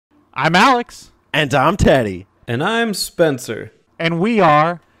I'm Alex. And I'm Teddy. And I'm Spencer. And we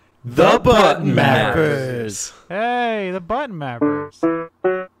are The Button Mappers. Hey, the Button Mappers.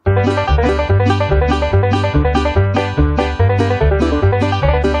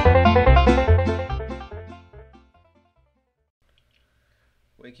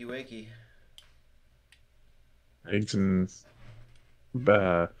 Wakey, wakey. Eggs and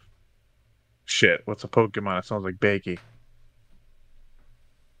shit. What's a Pokemon? It sounds like Bakey.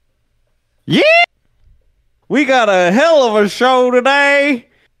 Yeah! We got a hell of a show today.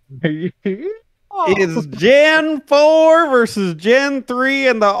 It's Gen 4 versus Gen 3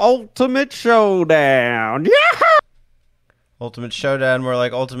 in the Ultimate Showdown. Yeah! Ultimate Showdown, more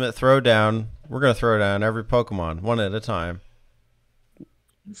like Ultimate Throwdown. We're going to throw down every Pokemon, one at a time.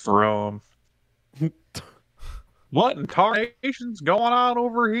 Throw 'em. What in tarnation's going on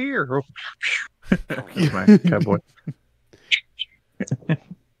over here? That's my cowboy.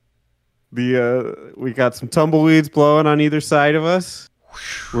 We got some tumbleweeds blowing on either side of us.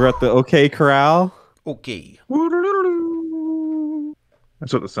 We're at the OK Corral. Okay.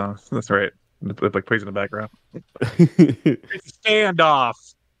 That's what the song. That's right. It's like plays in the background. It's a standoff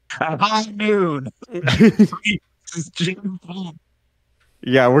at high noon.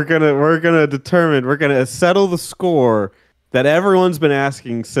 Yeah, we're gonna settle the score that everyone's been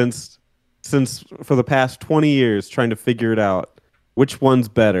asking since for the past 20 years, trying to figure it out. Which one's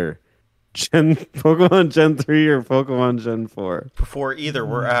better? Pokemon Gen 3 or Pokemon Gen 4? Before either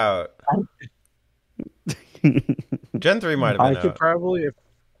were out. Gen 3 might have been I out. could probably,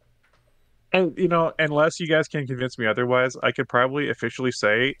 and unless you guys can convince me otherwise, I could probably officially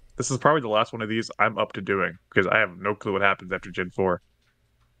say this is probably the last one of these I'm up to doing, because I have no clue what happens after Gen 4.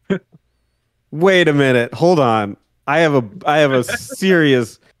 Wait a minute, hold on. I have a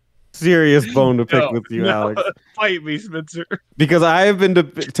serious bone to pick with you, Alex. Fight me, Spencer. Because I have been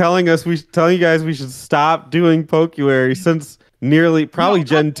telling you guys we should stop doing Pokéwary since probably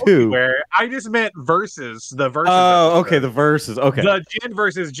Gen 2. I just meant versus the versus. Oh, okay, the versus. Okay, the Gen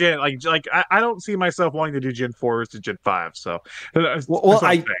versus Gen. Like I don't see myself wanting to do Gen 4 versus Gen 5. So,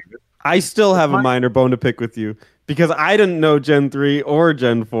 I still have a minor bone to pick with you because I didn't know Gen 3 or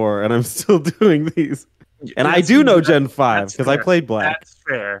Gen 4, and I'm still doing these. And I do know Gen 5 because I played Black.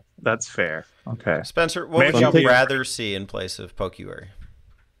 That's fair. Okay. Spencer, what would you rather see in place of Pokéwary?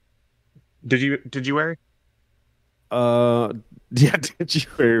 Did you wear? Yeah,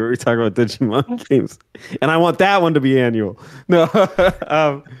 Digimon. We were talking about Digimon games, and I want that one to be annual. No,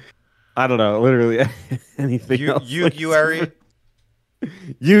 I don't know. Literally anything else. Yu-Gi-Wary?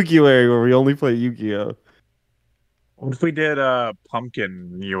 Yu-Gi-Wary, where we only play Yu-Gi-Oh. What if we did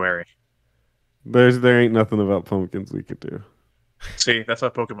Pumpkin Yu-Wary? There ain't nothing about pumpkins we could do. See, that's how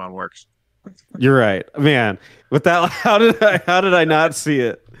Pokemon works. You're right, man. With that, how did I not see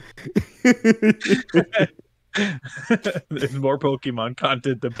it? There's more Pokemon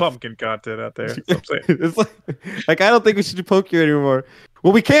content than pumpkin content out there. That's what I'm saying. It's like I don't think we should do Pokemon anymore.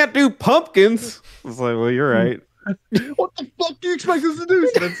 Well, we can't do pumpkins. It's like, well, you're right. What the fuck do you expect us to do,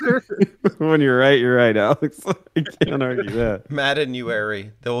 Spencer? When you're right, Alex. I can't argue that. Madden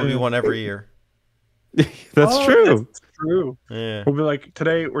Yu-Wary. There will be one every year. That's true. That's true. Yeah. We'll be like,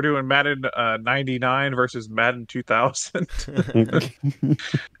 today we're doing Madden 99 versus Madden 2000.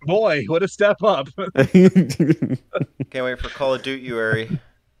 Boy, what a step up. Can't wait for Call of Duty Yu-Wary.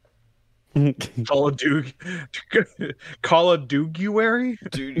 Call of Duty Yu-Wary?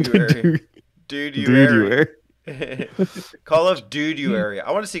 Dude Yu-Wary. Call of Duty Yu-Wary.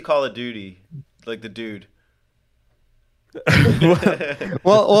 I want to see Call of Duty, like the dude.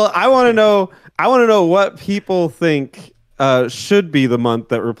 well, I want to know what people think should be the month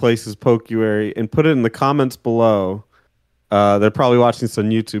that replaces Pokéwary, and put it in the comments below. They're probably watching this on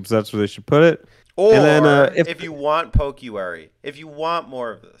YouTube, so that's where they should put it. Or and then, if you want Pokéwary, if you want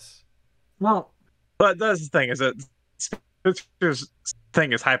more of this. Well, but that's the thing, is that this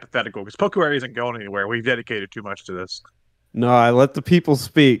thing is hypothetical, because Pokéwary isn't going anywhere. We've dedicated too much to this. No, I let the people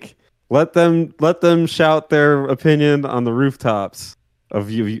speak. Let them shout their opinion on the rooftops of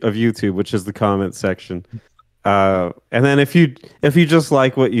YouTube, which is the comment section. And then if you just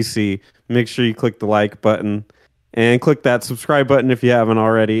like what you see, make sure you click the like button and click that subscribe button if you haven't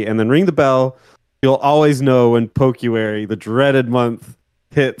already, and then ring the bell. You'll always know when Pokéwary, the dreaded month,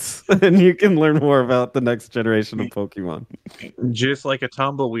 hits, and you can learn more about the next generation of Pokemon. Just like a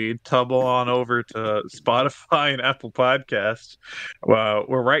tumbleweed, tumble on over to Spotify and Apple Podcasts. Where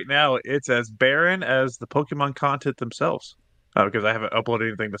right now it's as barren as the Pokemon content themselves. Because I haven't uploaded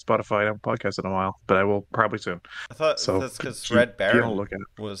anything to Spotify and Apple Podcasts in a while, but I will probably soon. I thought so that's because Red Baron look at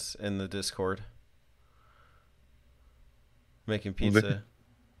it. was in the Discord making pizza.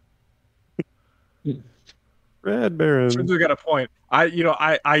 Red Baron. Since we got a point,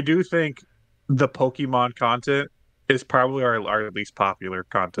 I do think the Pokemon content is probably our least popular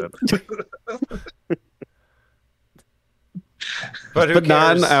content. But who But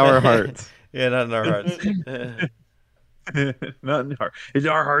not in cares? our hearts. Yeah, not in our hearts. Not in our, in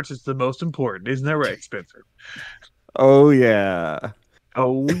our hearts, it's the most important, isn't that right, Spencer? Oh yeah.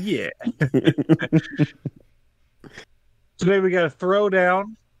 Oh yeah. Today we got a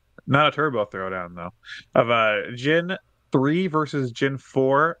throwdown, not a turbo throwdown though, of Gen 3 versus Gen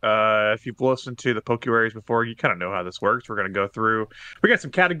 4. If you've listened to the Pokewaries before, you kind of know how this works. We're going to go through. We got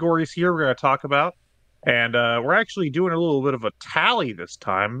some categories here we're going to talk about, and we're actually doing a little bit of a tally this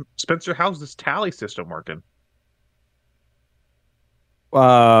time. Spencer, how's this tally system working?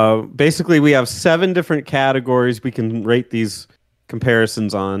 Basically, we have 7 different categories we can rate these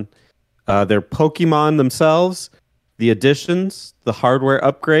comparisons on. They're Pokemon themselves, the additions, the hardware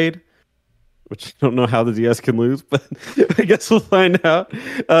upgrade, which I don't know how the DS can lose, but I guess we'll find out.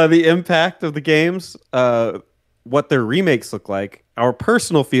 The impact of the games, what their remakes look like, our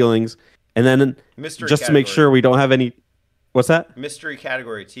personal feelings, and then Mystery just to category. make sure we don't have any. What's that? Mystery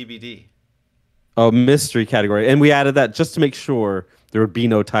category, TBD. Oh, mystery category. And we added that just to make sure there would be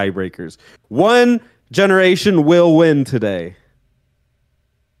no tiebreakers. One generation will win today.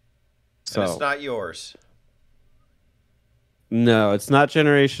 So And it's not yours. no, it's not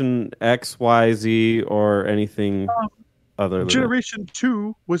generation X, Y, Z, or anything other than Generation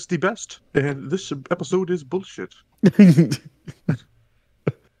 2 was the best, and this episode is bullshit. that.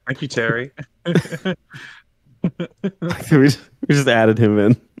 Thank you, Terry. we just added him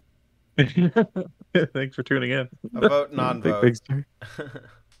in. Thanks for tuning in. A vote, non-vote. Thanks, Jerry.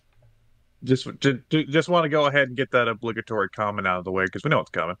 Just want to go ahead and get that obligatory comment out of the way because we know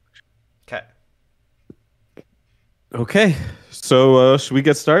it's coming. Okay. Okay, so should we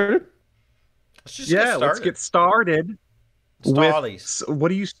get started? Let's just get started. Let's get started. Stallies. What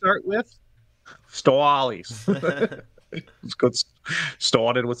do you start with? Stallies. Let's get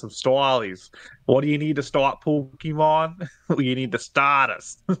started with some Stallies. What do you need to start Pokemon? You need the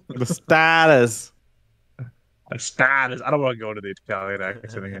starters. The status. The starters. I don't want to go to the Italian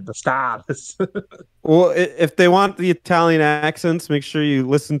accent again. The starters. Well, if they want the Italian accents, make sure you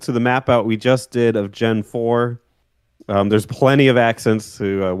listen to the map out we just did of Gen 4. There's plenty of accents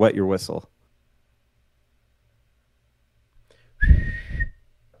to wet your whistle.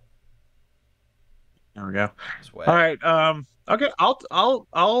 There we go. It's wet. All right. Okay.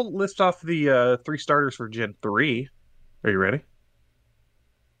 I'll list off the 3 starters for Gen 3. Are you ready?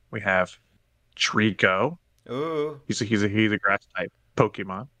 We have Trico. Ooh. He's a grass type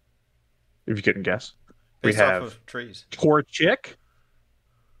Pokemon. If you couldn't guess. Based we off have of trees. Torchic.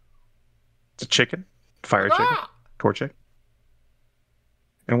 It's a chicken. Fire chicken. Torchic.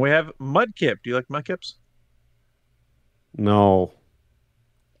 And we have Mudkip. Do you like Mudkips? No.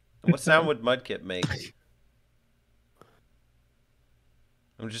 What sound would Mudkip make?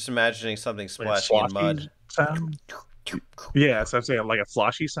 I'm just imagining something splashing in mud. Sound? Yeah, so I'm saying like a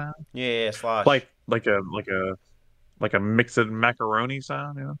sloshy sound. Yeah, slosh. Like a mixed macaroni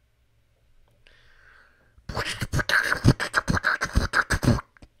sound, you know?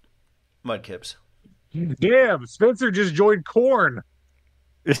 Mudkips. Damn, Spencer just joined Corn.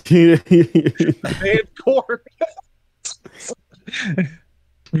 And Corn.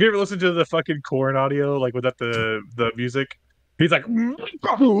 You ever listen to the fucking Corn audio, like without the music? He's like,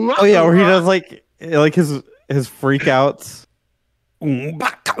 Oh yeah, where he does like his freak outs.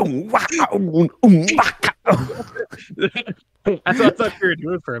 That's what I thought you were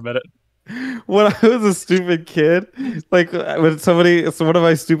doing for a minute. When I was a stupid kid, like when so one of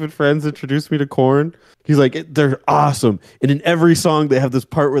my stupid friends introduced me to Korn, he's like, they're awesome. And in every song they have this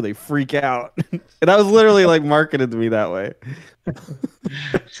part where they freak out. And I was literally like marketed to me that way. I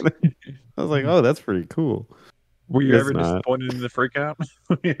was like, oh, that's pretty cool. Were you It's ever not. disappointed in the freak out?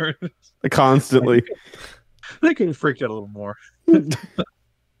 Constantly. They could have freaked out a little more. Could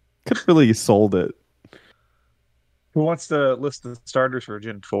have really sold it. Who wants to list the starters for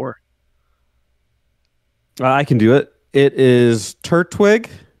Gen 4? I can do it. It is Turtwig.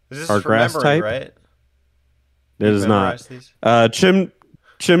 Is this our from grass memory, type? right? It You is not. memorized these?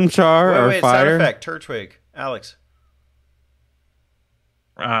 Chimchar, our Wait, sound fire. effect, Turtwig. Alex.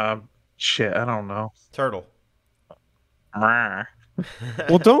 Shit, I don't know. Turtle.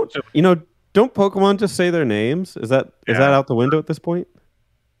 Well, don't Pokemon just say their names? Is that Yeah. out the window at this point?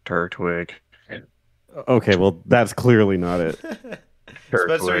 Turtwig. Okay, well that's clearly not it.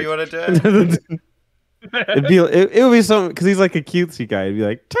 Spencer, you want to do it? it would be something because he's like a cutesy guy. It'd be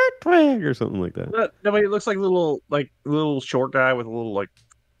like Turtwig or something like that. No, but it looks like a little short guy with a little like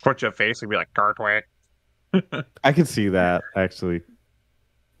Put your face and be like, Turtwig. I can see that actually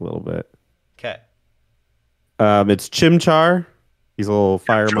a little bit. Okay. It's Chimchar. He's a little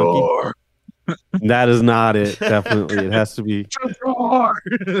fire monkey. That is not it. Definitely, it has to be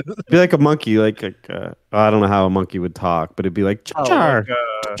be like a monkey. Like I don't know how a monkey would talk, but it'd be like Chimchar,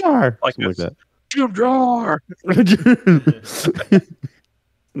 Chimchar, like something like that. Chimchar.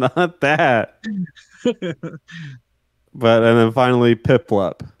 Not that. But and then finally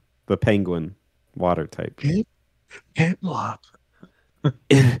Piplup, the penguin, water type. Piplup.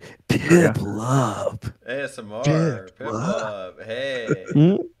 Piplup. ASMR. Piplup. Hey.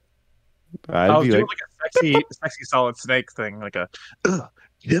 I was I'd be doing like, like a sexy solid snake thing, like a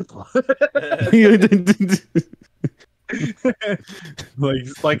Piplup.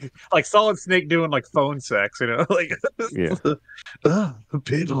 like solid snake doing like phone sex, you know, like yeah,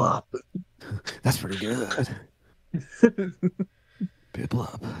 Piplup. that's pretty good.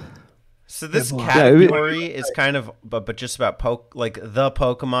 Piplup. So this Piplup. category is kind of, but just about like the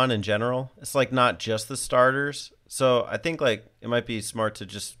Pokemon in general. It's like not just the starters. So I think like it might be smart to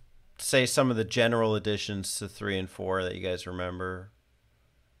just say some of the general additions to 3 and 4 that you guys remember.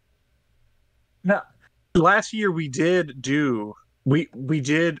 Now, last year we did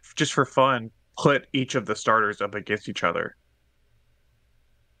just for fun put each of the starters up against each other,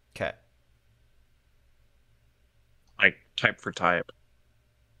 Okay. like type for type,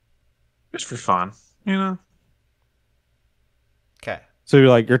 just for fun, you know. Okay. So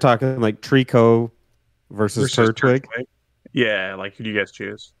you're talking like Trico versus Turtwig. Yeah, like who do you guys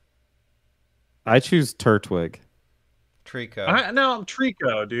choose? I choose Turtwig. Trico. I'm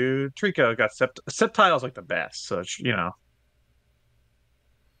Trico, dude. Trico got Sceptile's like the best, so you know.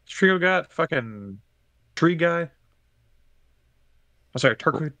 Trico got fucking tree guy. I'm sorry,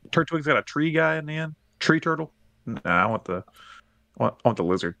 Turtwig's got a tree guy in the end. Tree turtle. Nah, I want the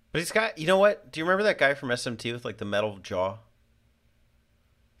lizard. But he's got, you know what? Do you remember that guy from SMT with like the metal jaw?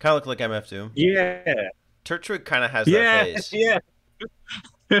 Kind of looked like MF Doom. Yeah. Turtwig kind of has that face. Yeah.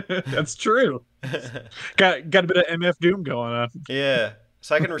 That's true. Got a bit of MF Doom going on. Yeah.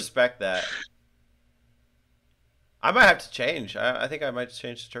 So I can respect that. I might have to change. I think I might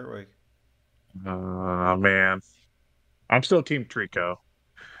change to Turtwig. Oh man, I'm still Team Trico.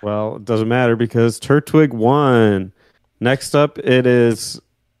 Well, it doesn't matter because Turtwig won. Next up, it is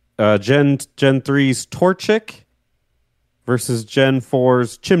Gen 3's Torchic versus Gen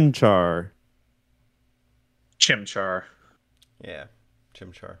 4's Chimchar. Chimchar. Yeah.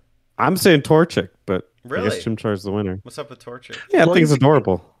 Chimchar. I'm saying Torchic, but Really? I guess Chimchar's the winner. What's up with Torchic? Yeah, I think it's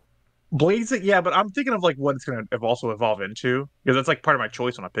adorable. Blazing, yeah, but I'm thinking of like what it's going to also evolve into because that's like part of my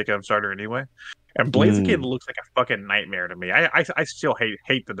choice when I pick up starter anyway. And Blaziken looks like a fucking nightmare to me. I still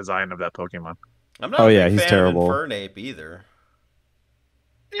hate the design of that Pokemon. I'm not a big he's fan terrible. of Infernape either.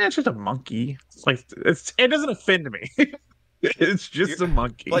 Yeah, it's just a monkey. It's like it doesn't offend me. It's just a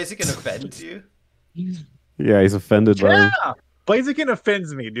monkey. Blaziken offends you? Yeah, he's offended by him. Yeah, Blaziken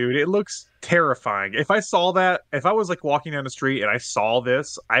offends me, dude. It looks terrifying. If I saw that, if I was like walking down the street and I saw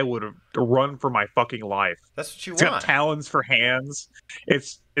this, I would run for my fucking life. That's what you It's want. got talons for hands.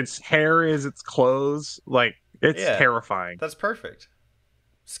 Its hair is its clothes. Like it's terrifying. That's perfect.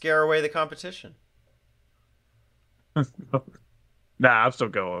 Scare away the competition. Nah, I'm still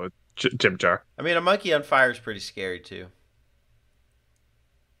going with Chimchar. I mean, a monkey on fire is pretty scary too.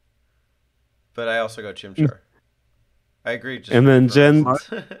 But I also go Chimchar. I agree. Just And then Gen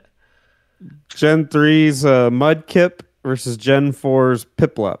Gen 3's Mudkip versus Gen 4's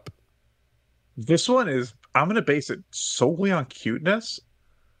Piplup. This one is. I'm gonna base it solely on cuteness.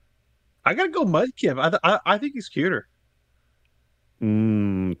 I gotta go Mudkip. I think he's cuter.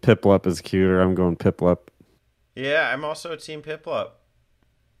 Piplup is cuter. I'm going Piplup. Yeah, I'm also a Team Piplup.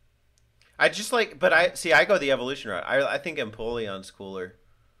 I just like, but I go the evolution route. I think Empoleon's cooler.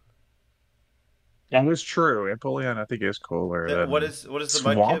 That is true. Empoleon, I think, is cooler. What is the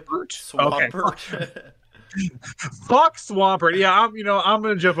Mudkip? Swampert. Fuck Swampert. Yeah, I'm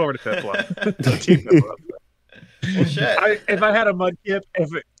gonna jump over to Piplup. Team Piplup. Well, shit. If I had a Mudkip,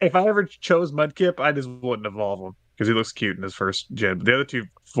 if I ever chose Mudkip, I just wouldn't evolve him because he looks cute in his first gen. The other two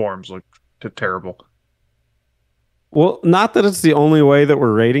forms look terrible. Well, not that it's the only way that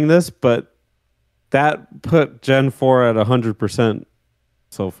we're rating this, but that put Gen 4 at 100%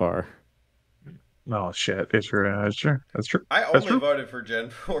 so far. Oh shit! It's true. That's true. That's true. I only voted for Gen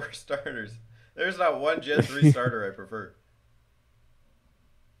 4 starters. There's not one Gen 3 starter I prefer.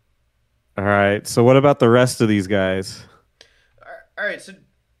 All right. So what about the rest of these guys? All right. So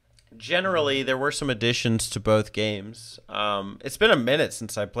generally, there were some additions to both games. It's been a minute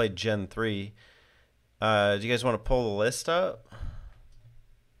since I played Gen 3. Do you guys want to pull the list up?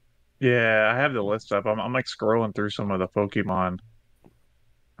 Yeah, I have the list up. I'm like scrolling through some of the Pokemon.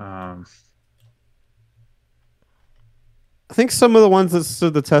 Um, I think some of the ones that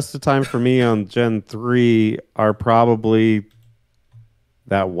stood the test of time for me on Gen 3 are probably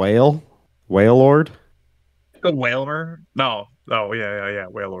that Whalelord. the Whalmer? No. Oh yeah,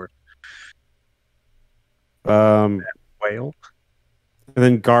 Whalor. Um, Whale? and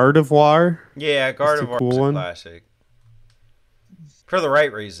then Gardevoir. Yeah, That's a Gardevoir's cool a one. classic for the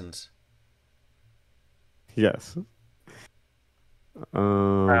right reasons. Yes.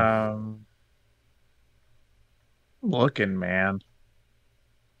 Um, Um, looking man.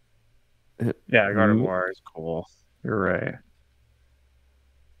 Yeah, m- Gardevoir is cool. You're right.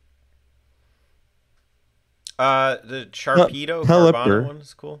 The Sharpedo Carvanha Pelipper. one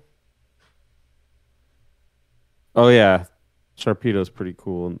is cool. Oh yeah, Sharpedo's pretty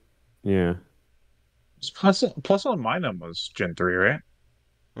cool. Yeah. Plus one Minun was Gen 3, right?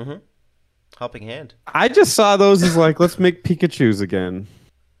 Mm-hmm. Helping Hand. I just saw those as like, let's make Pikachu's again.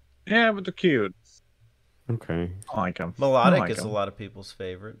 Yeah, but they're cute. Okay. I like them. Melodic is a lot of people's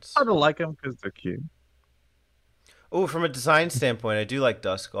favorites. I don't like them because they're cute. Oh, from a design standpoint, I do like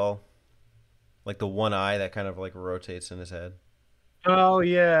Duskull. Like the one eye that kind of like rotates in his head. Oh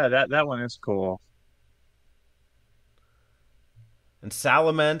yeah, that one is cool. And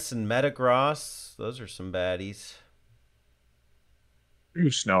Salamence and Metagross, those are some baddies. You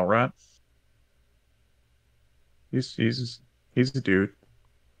Snellrat. He's a dude.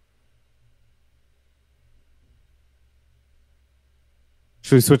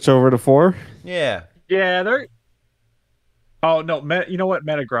 Should we switch over to 4? Yeah. Yeah, they're. Oh no, you know what?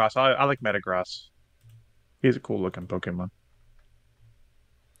 Metagross. I like Metagross. He's a cool looking Pokemon.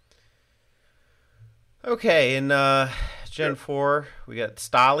 Okay, in Gen 4, we got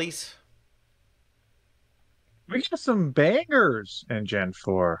Stollies. We got some bangers in Gen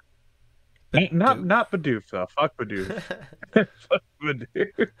 4. Not Bidoof though. Fuck Bidoof. Fuck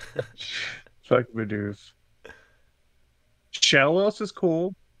Bidoof. Fuck Bidoof. Shellos is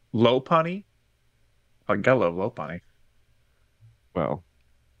cool. Lopunny. I gotta love Lopunny. Well.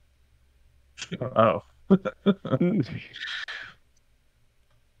 Oh.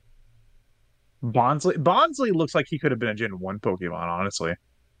 Bonsley looks like he could have been a Gen 1 Pokemon, honestly.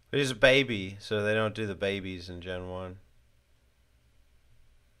 He's a baby, so they don't do the babies in Gen 1.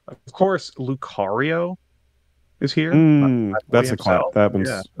 Of course, Lucario is here. That's a clap. Himself. That one's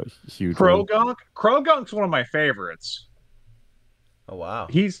Yeah. a huge one. Krogunk's one of my favorites. Oh, wow.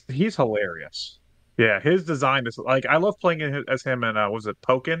 He's hilarious. Yeah, his design is like I love playing as him in was it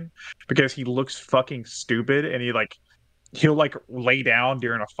Pokken because he looks fucking stupid and he'll like lay down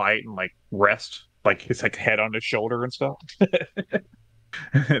during a fight and like rest like his like head on his shoulder and stuff.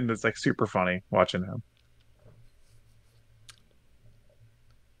 And it's like super funny watching him.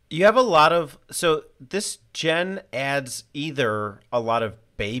 You have a lot of... So this gen adds either a lot of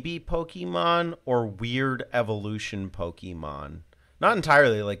baby Pokemon or weird evolution Pokemon. Not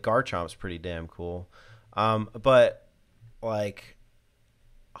entirely, like Garchomp's pretty damn cool. But like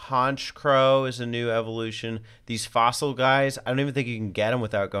Honchkrow is a new evolution. These fossil guys, I don't even think you can get them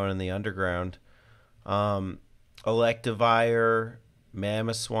without going in the underground. Electivire,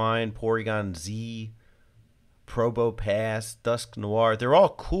 Mamoswine, Porygon Z, Probopass, Dusk Noir. They're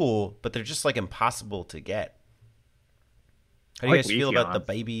all cool, but they're just like impossible to get. How do you guys feel about the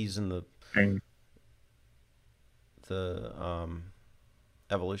babies and the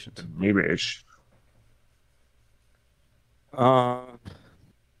evolutions? Maybe.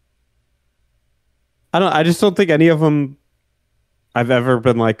 I just don't think any of them I've ever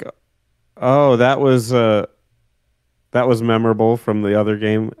been like, oh, that was memorable from the other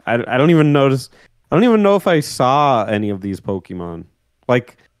game. I don't even notice. I don't even know if I saw any of these Pokemon.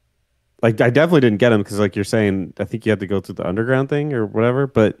 Like I definitely didn't get them because, like you're saying, I think you had to go through the underground thing or whatever.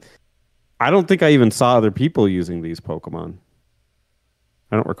 But I don't think I even saw other people using these Pokemon.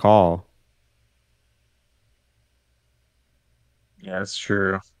 I don't recall. Yeah, that's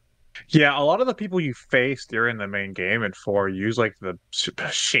true. Yeah, a lot of the people you face during the main game in 4 use like the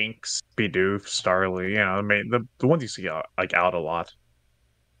Shinx, Bidoof, Starly, the ones you see out a lot.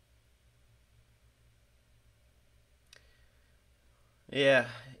 Yeah,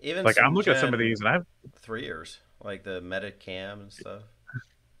 even like I'm looking at some of these and I'm 3ers, like the Metacam and stuff.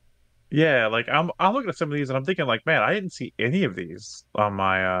 Yeah, like I'm looking at some of these and I'm thinking like, man, I didn't see any of these on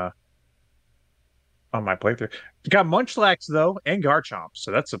my playthrough. You got Munchlax though and Garchomp,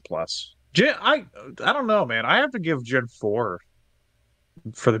 so that's a plus. I don't know, man. I have to give Gen 4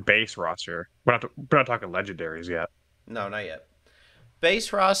 for the base roster. We're not talking legendaries yet. No, not yet.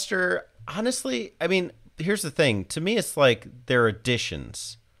 Base roster, honestly, I mean, here's the thing. To me, it's like they're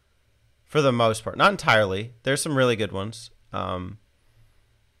additions. for the most part. Not entirely. There's some really good ones. But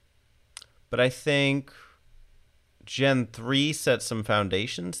I think Gen 3 set some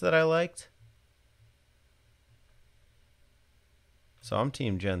foundations that I liked. So I'm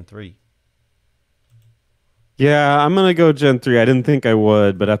team Gen 3. Yeah, I'm gonna go Gen 3. I didn't think I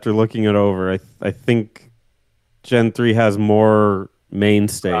would, but after looking it over, I think Gen 3 has more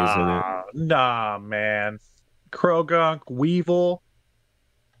mainstays in it. Nah, man. Krogunk, Weevil,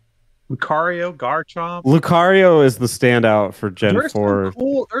 Lucario, Garchomp. Lucario is the standout for Gen 4.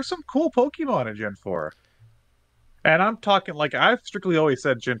 There's some cool Pokemon in Gen 4. And I'm talking like I've strictly always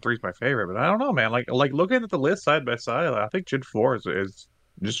said Gen 3 is my favorite, but I don't know, man. Like looking at the list side by side, I think Gen 4 is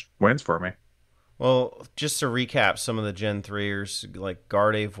just wins for me. Well, just to recap some of the Gen 3ers, like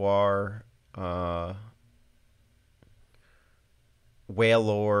Gardevoir,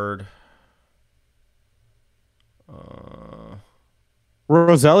 Wailord,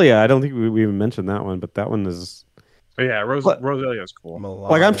 Roselia, I don't think we even mentioned that one, but that one is But yeah, Roselia is cool.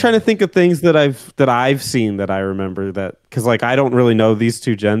 like I'm trying to think of things that I've seen that I remember that because like I don't really know these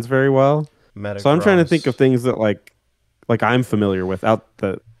two gens very well, so I'm trying to think of things that like I'm familiar with out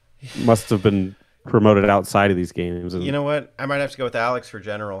that must have been promoted outside of these games. And you know what? I might have to go with Alex for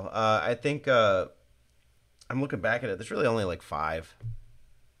general. I think I'm looking back at it. There's really only like 5,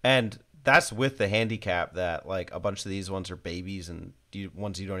 and that's with the handicap that like a bunch of these ones are babies and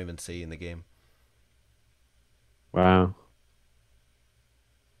ones you don't even see in the game. Wow.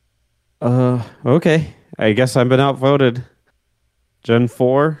 Okay. I guess I've been outvoted. Gen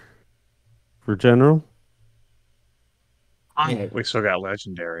 4 for general. Yeah. We still got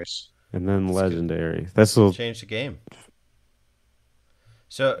legendaries. And then That's legendary. This will Change the game.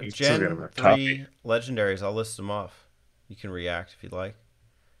 So You still got Gen them 3 legendaries, I'll list them off. You can react if you'd like.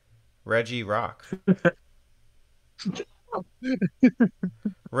 Reggie Rock.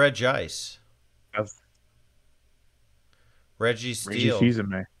 Regice. Reggie Steel. Reggie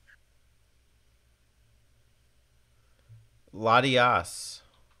me. Latias.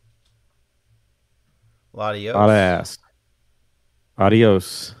 Latios. lot of ass.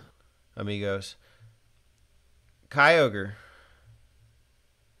 Adios. Amigos. Kyogre.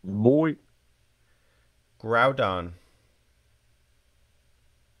 Boy. Groudon.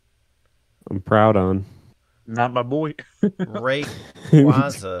 I'm proud on. Not my boy.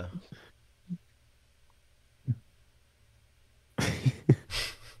 Rayquaza.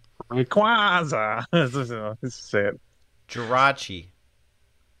 Rayquaza. This is it. Jirachi.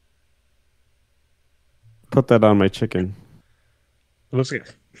 Put that on my chicken. Let's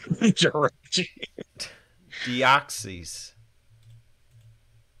get Jirachi. Deoxys.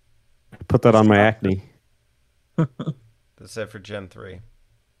 Put that on my acne. That's it for Gen 3.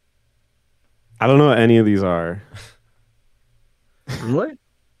 I don't know what any of these are. What?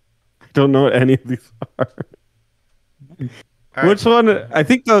 I don't know what any of these are. All right. Which one? I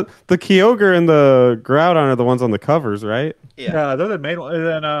think the Kyogre and the Groudon are the ones on the covers, right? Yeah. They're the main one. And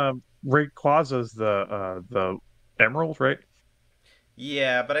then Rayquaza's the Emerald, right?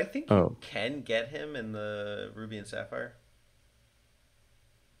 Yeah, but I think you Oh. can get him in the Ruby and Sapphire.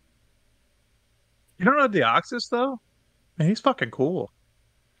 You don't know Deoxys though? Man, he's fucking cool.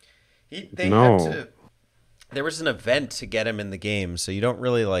 They No. have to. There was an event to get him in the game, so you don't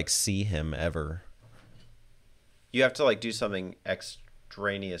really like see him ever. You have to like do something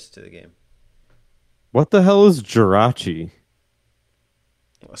extraneous to the game. What the hell is Jirachi?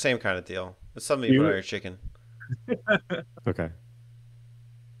 Same kind of deal. It's something you put on your chicken. Okay.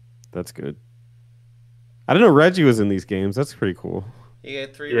 That's good. I didn't know Reggie was in these games. That's pretty cool. You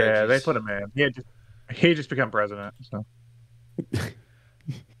get 3 Yeah, Reggies. they put him in. He just become president. So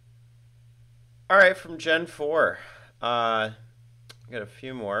All right, from Gen 4. Got a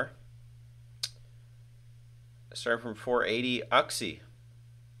few more. Starting from 480, Uxie.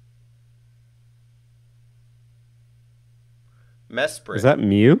 Mesprit. Is that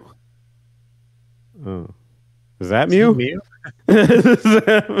Mew? Oh. Is that Mew?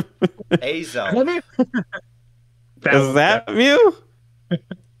 Azel. Is that Mew?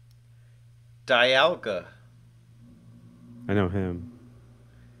 Dialga. I know him.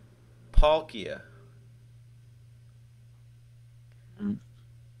 Palkia.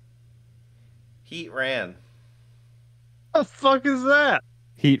 Heatran. the fuck is that?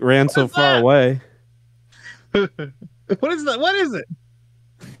 Heat ran so is far that? away. What is that? What is it?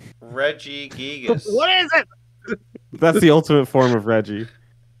 Reggie Gigas. What is it? That's the ultimate form of Reggie.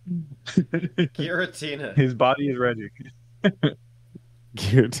 Giratina. His body is Reggie.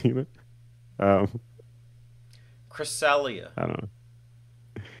 Giratina. Cresselia. I don't know.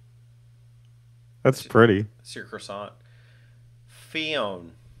 That's pretty. That's your croissant.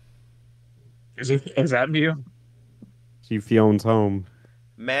 Fion. Is that Mew? Fione's home.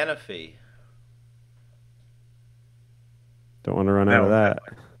 Manaphy. Don't want to run out of No. that.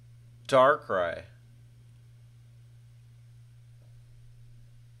 Darkrai.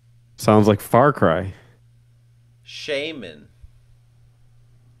 Sounds like Far Cry. Shaman.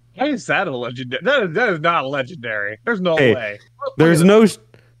 Why is that a legendary? That is not a legendary. There's no Hey, way. There's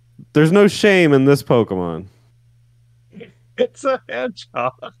no shame in this Pokemon. It's a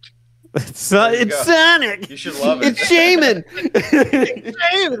hedgehog. There you It's go. Sonic. You should love it. It's Shaman.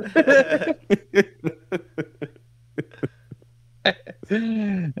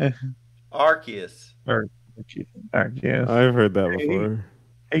 Arceus. Yeah. I've heard that before.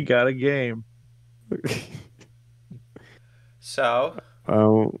 He got a game. So,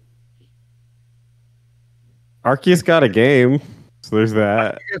 Arceus got a game, so there's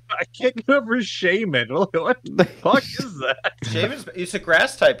that. I can't get over Shaman. What the fuck is that? Shaman's it's a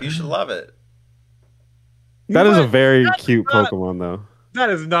grass type. You should love it. That is a very That cute does not- Pokemon, though. That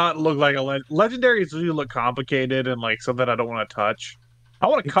does not look like a legendaries. Usually look complicated and like something I don't want to touch. I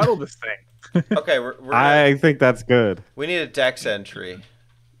want to cuddle this thing. Okay, we're I think that's good. we need a dex entry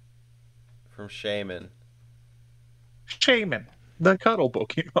from Shaman. Shaman, the cuddle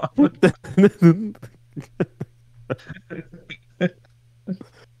Pokemon.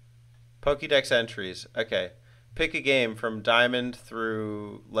 Pokédex entries. Okay. Pick a game from Diamond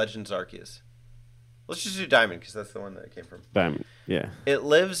through Legends Arceus. Let's just do Diamond because that's the one that it came from. Diamond, yeah. It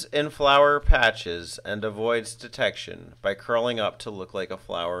lives in flower patches and avoids detection by curling up to look like a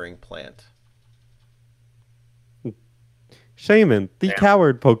flowering plant. Shaman, the Damn.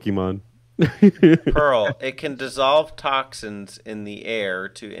 coward Pokemon. Pearl. It can dissolve toxins in the air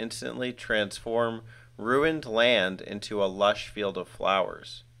to instantly transform ruined land into a lush field of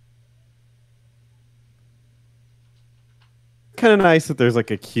flowers. Kind of nice that there's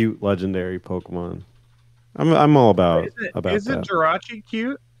like a cute legendary Pokemon. I'm all about Isn't that. Jirachi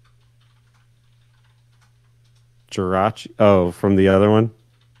cute? Jirachi. Oh, from the other one.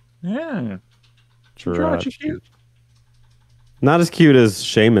 Yeah, Jirachi Jirachi. cute. Not as cute as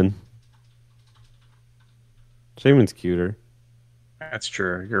Shaman. Shaman's cuter. That's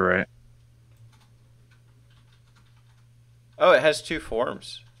true. You're right. Oh, it has two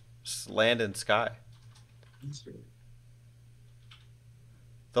forms. Land and sky.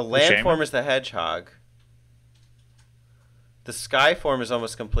 The land Shaman? form is the hedgehog. The sky form is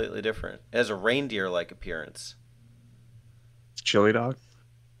almost completely different. It has a reindeer-like appearance. Chili dog.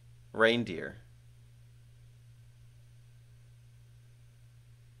 Reindeer.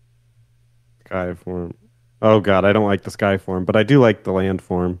 Sky form. Oh god, I don't like the sky form, but I do like the land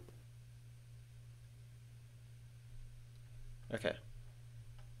form. Okay.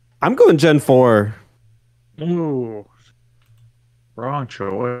 I'm going Gen 4. Ooh, wrong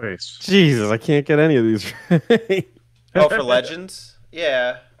choice. Jesus, I can't get any of these right. Oh, for Legends?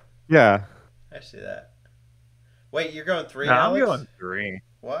 Yeah, Yeah. I see that. Wait, you're going three, No, I'm Alex? going 3.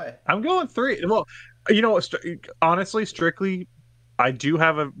 Why? I'm going 3. Well, you know what? Honestly, strictly, I do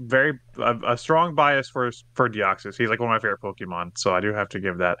have a strong bias for Deoxys. He's like one of my favorite Pokemon, so I do have to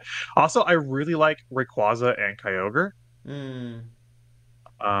give that. Also, I really like Rayquaza and Kyogre.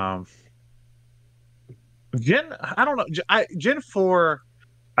 I don't know. Gen 4,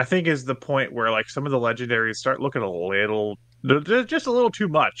 I think, is the point where like some of the legendaries start looking they're just a little too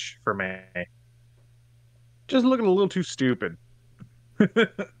much for me. Just looking a little too stupid.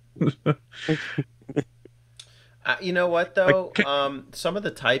 You know what though? Some of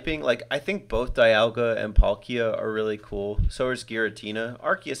the typing, like I think both Dialga and Palkia are really cool. So is Giratina.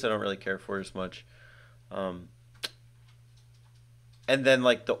 Arceus I don't really care for as much. And then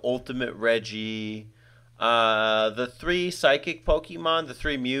like the Ultimate Reggie, the 3 Psychic Pokemon, the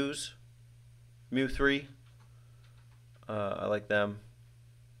 3 Mews, Mew 3. I like them.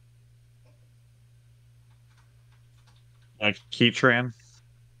 Like Keytran.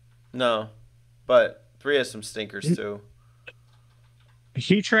 No, but 3 has some stinkers too.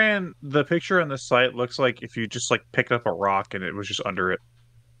 Heatran, the picture on the site looks like if you just like picked up a rock and it was just under it.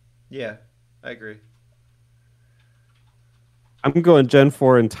 Yeah, I agree. I'm going Gen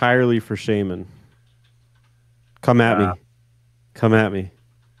 4 entirely for Shaman. Come at me. Come at me.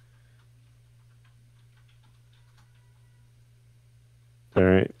 All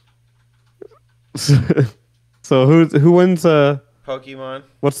right. So who wins? Pokemon.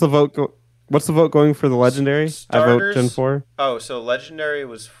 What's the vote? What's the vote going for the legendary? I vote Gen 4. Oh, so legendary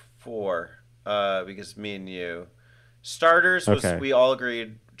was 4, because me and you. Starters was Okay. we all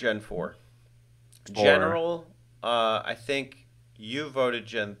agreed Gen 4. General, I think you voted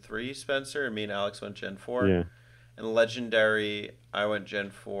Gen 3, Spencer, and me and Alex went Gen 4. Yeah. And Legendary, I went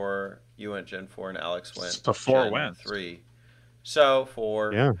Gen 4, you went Gen 4, and Alex went So 4 Gen wins. 3. So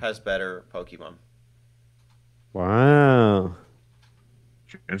 4 Yeah. has better Pokemon. Wow.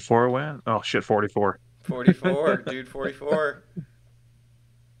 And 4 win. Oh shit, 44. 44, dude, 44.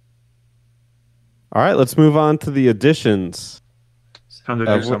 All right, let's move on to the additions, Time to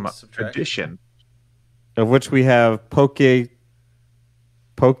do some Subtraction. addition. of which we have Poke Etch.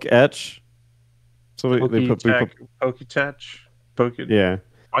 So they put Poketech, yeah.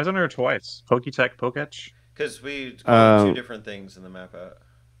 Why is it on there twice? Poketech, Poketch. Because we call it 2 different things in the map out.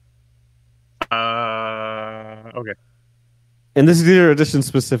 Okay. And this is either edition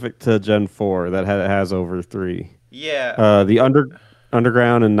specific to Gen 4 that has over 3. Yeah. The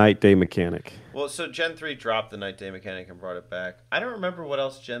Underground and Night Day mechanic. Well, so Gen 3 dropped the Night Day mechanic and brought it back. I don't remember what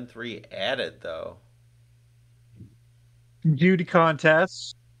else Gen 3 added, though. Beauty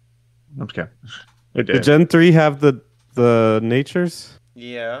contests. Okay. It Did did. Gen 3 have the natures?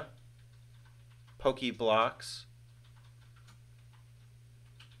 Yeah. Poke blocks.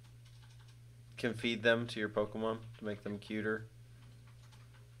 Can feed them to your Pokemon to make them cuter.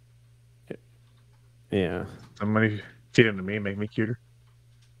 Yeah. Somebody feed them to me, make me cuter.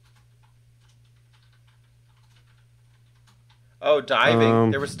 Oh,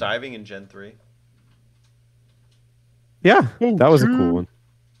 diving. There was diving in Gen 3. Yeah, that was a cool one.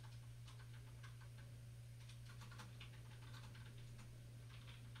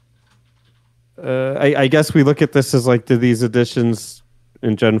 I guess we look at this as like, did these additions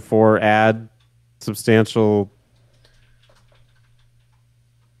in Gen 4 add substantial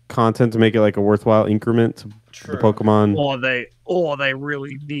content to make it like a worthwhile increment to the Pokemon? They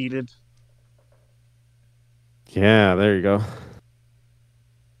really needed. Yeah, there you go.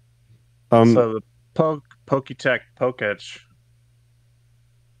 So the Poketech, Poketch.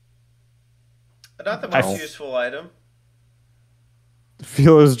 Not the most useful item. I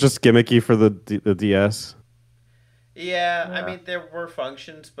feel it was just gimmicky for the DS. Yeah, I mean, there were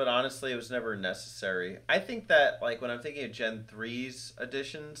functions, but honestly, it was never necessary. I think that, like, when I'm thinking of Gen 3's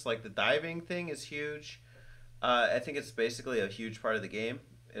additions, like, the diving thing is huge. I think it's basically a huge part of the game.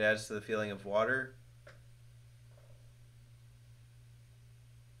 It adds to the feeling of water.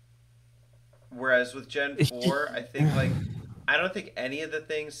 Whereas with Gen 4, I think, like, I don't think any of the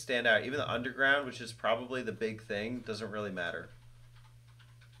things stand out. Even the Underground, which is probably the big thing, doesn't really matter.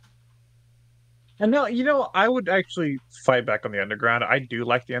 And no, I would actually fight back on the Underground. I do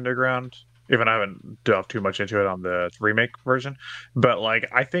like the Underground, even I haven't delved too much into it on the remake version. But like,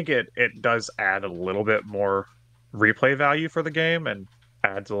 I think it does add a little bit more replay value for the game and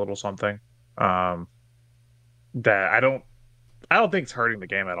adds a little something that I don't think it's hurting the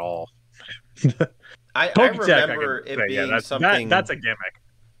game at all. I remember it being something that's a gimmick.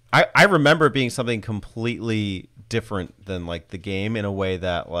 I remember it being something completely different than like the game in a way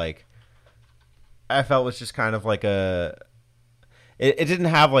that like I felt was just kind of like it didn't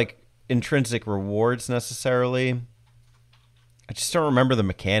have like intrinsic rewards necessarily. I just don't remember the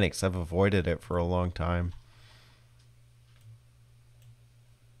mechanics. I've avoided it for a long time.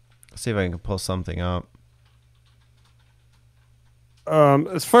 Let's see if I can pull something up.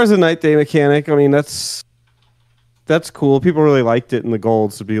 As far as the Night Day mechanic, I mean that's cool. People really liked it in the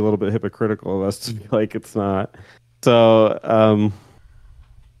golds. To be a little bit hypocritical of us to be like it's not. So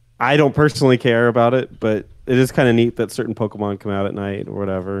I don't personally care about it, but it is kind of neat that certain Pokemon come out at night or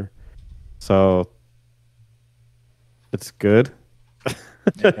whatever. So it's good.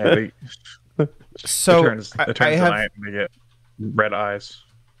 So it turns tonight and they get red eyes.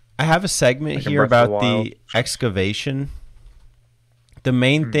 I have a segment here about the excavation. The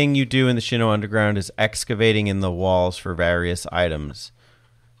main thing you do in the Sinnoh Underground is excavating in the walls for various items.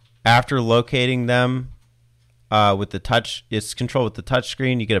 After locating them, with the touch, it's controlled with the touch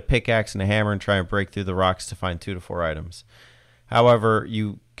screen. You get a pickaxe and a hammer and try and break through the rocks to find 2 to 4 items. However,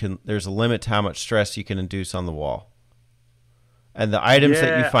 there's a limit to how much stress you can induce on the wall. And the items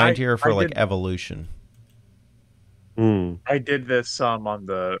that you find here are for evolution. I did this on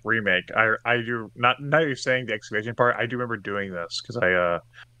the remake. I do not. Now you're saying the excavation part. I do remember doing this because I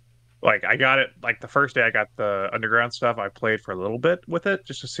got it like the first day I got the Underground stuff. I played for a little bit with it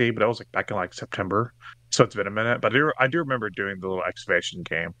just to see, but I was like back in like September, so it's been a minute. But I do remember doing the little excavation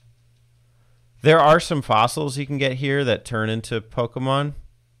game. There are some fossils you can get here that turn into Pokemon,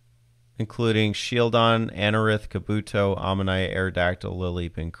 including Shieldon, Anorith, Kabuto, Ammonite, Aerodactyl,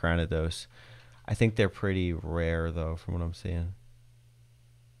 Lileep, and Cranidos. I think they're pretty rare, though, from what I'm seeing.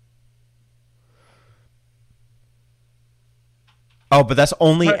 Oh, but that's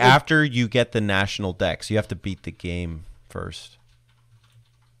only after you get the national dex. You have to beat the game first.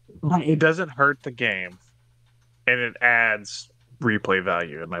 It doesn't hurt the game. and it adds replay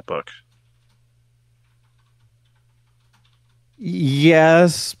value in my book.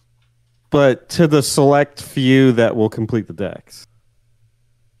 Yes, but to the select few that will complete the decks.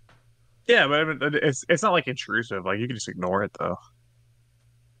 Yeah, but I mean, it's not like intrusive. Like you can just ignore it though.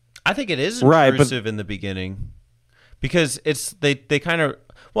 I think it is Right, but- intrusive in the beginning because they kind of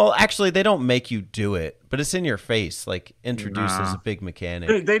actually they don't make you do it, but it's in your face, like introduced as Nah. a big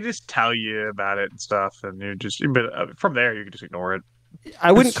mechanic. They just tell you about it and stuff, and you just. But from there, you can just ignore it.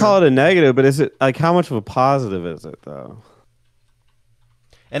 I wouldn't That's call true. it a negative, but is it like how much of a positive is it though?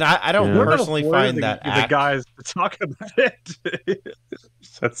 And I don't Yeah. personally We're find the, that the act. guys to talk about it.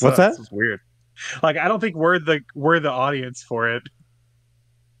 What's that? That's weird. Like I don't think we're the audience for it.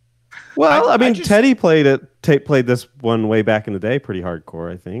 Well, I mean, just- Teddy played this one way back in the day, pretty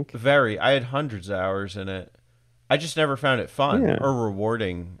hardcore. I think. I had hundreds of hours in it. I just never found it fun Yeah. or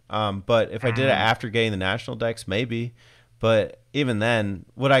rewarding. But if I did it after getting the national decks, maybe. But even then,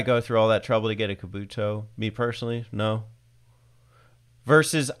 would I go through all that trouble to get a Kabuto? Me personally, no.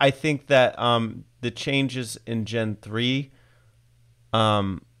 Versus, I think that the changes in Gen 3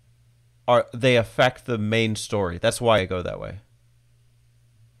 they affect the main story. That's why I go that way.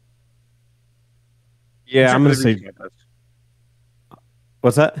 Yeah, I'm gonna Except for the say. beauty contest.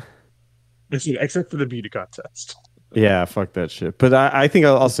 What's that? Except for the beauty contest. Yeah, fuck that shit. But I think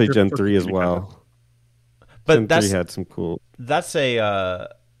I'll say You're Gen fucking 3 as beauty well. But Gen 3 had some cool. that's a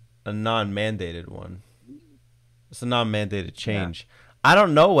non-mandated one. It's a non-mandated change. I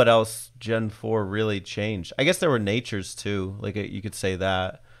don't know what else Gen 4 really changed. I guess there were natures too. Like you could say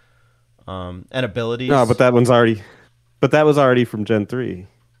that. And abilities. No, but that was already from Gen 3.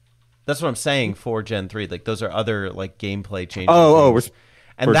 That's what I'm saying for Gen 3. Like those are other like gameplay changes. Oh, things.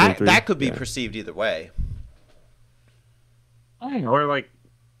 And for Gen that 3, that could be yeah. perceived either way. Or like,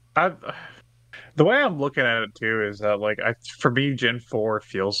 the way I'm looking at it too is that like for me, Gen 4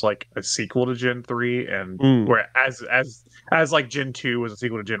 feels like a sequel to Gen 3, and where as like Gen 2 was a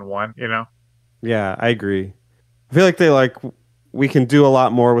sequel to Gen 1. You know? Yeah, I agree. I feel like we can do a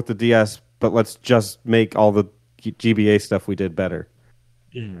lot more with the DS, but let's just make all the GBA stuff we did better.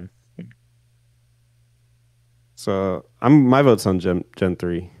 Mm. So my vote's on Gen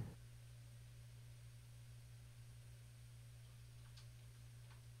 3.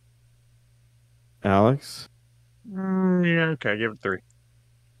 Alex? Yeah. Okay. Give it 3.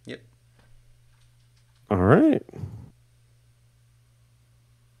 Yep. All right.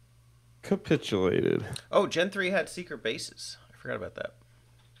 Capitulated. Oh, Gen 3 had secret bases. I forgot about that.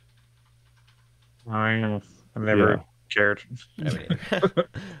 I never cared. I mean,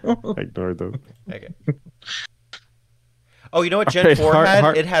 I ignored them. okay. Oh, you know what Gen Alright, 4 had?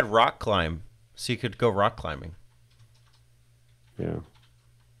 hard- It had rock climb. So you could go rock climbing. Yeah.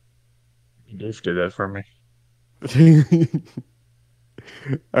 You just did that for me.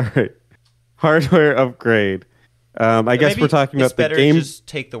 All right. Hardware upgrade. I guess Maybe we're talking it's about the better game. to just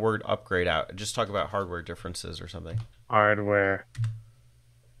take the word upgrade out and just talk about hardware differences or something. Hardware.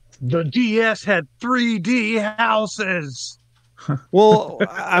 The DS had 3D houses. Well,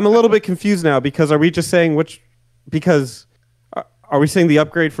 I'm a little bit confused now because are we just saying which? Because are we saying the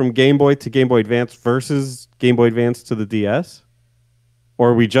upgrade from Game Boy to Game Boy Advance versus Game Boy Advance to the DS, or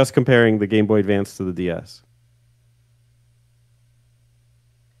are we just comparing the Game Boy Advance to the DS?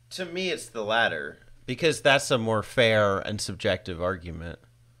 To me, it's the latter because that's a more fair and subjective argument.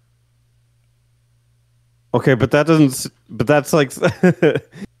 Okay, but that doesn't. But that's like.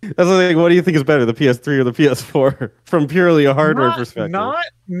 That's like, what do you think is better, the PS3 or the PS4, from purely a hardware perspective? Not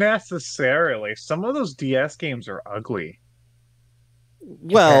necessarily. Some of those DS games are ugly.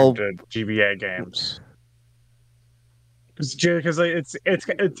 Well, compared to GBA games. Because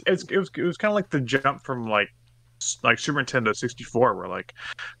it was kind of like the jump from like Super Nintendo 64, where like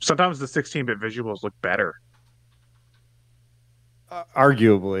sometimes the 16-bit visuals look better.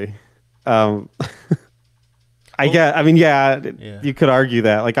 arguably. Yeah. You could argue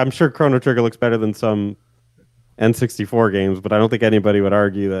that. Like, I'm sure Chrono Trigger looks better than some N64 games, but I don't think anybody would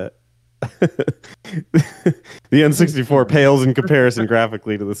argue that the N64 pales in comparison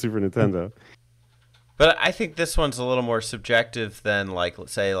graphically to the Super Nintendo. But I think this one's a little more subjective than, like,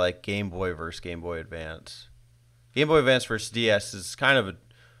 let's say, like Game Boy versus Game Boy Advance. Game Boy Advance versus DS is kind of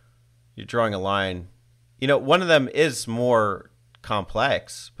you're drawing a line. You know, one of them is more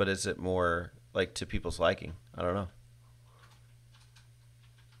complex, but is it more like to people's liking? I don't know.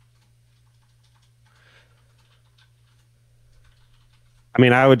 I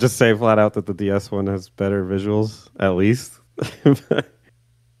mean, I would just say flat out that the DS one has better visuals, at least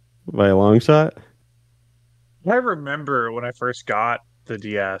by a long shot. I remember when I first got the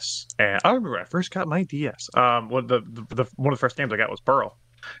DS, and I remember when I first got my DS. One of the first games I got was Pearl,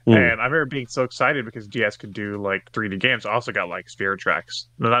 Mm. and I remember being so excited because DS could do like 3D games. I also got like Spirit Tracks.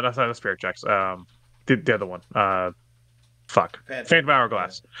 No, not the Spirit Tracks. The other one. Phantom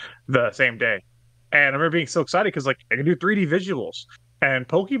Hourglass. The same day, and I remember being so excited because like I can do 3D visuals. And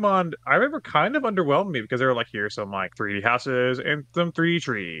Pokemon, I remember kind of underwhelmed me because they were like, here's some like 3D houses and some 3D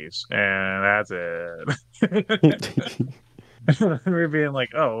trees, and that's it. I remember being like,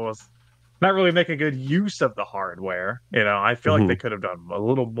 oh, well, it's not really making good use of the hardware. I feel like they Mhm. could have done a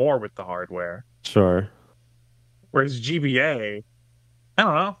little more with the hardware. Sure. Whereas GBA, I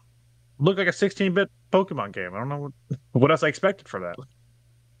don't know, looked like a 16-bit Pokemon game. I don't know what else I expected from that.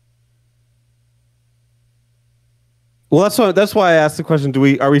 Well, that's why I asked the question: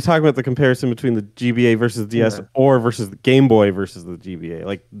 are we talking about the comparison between the GBA versus the DS, Yeah. or versus the Game Boy versus the GBA?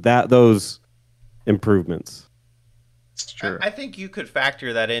 Like those improvements. It's true. I think you could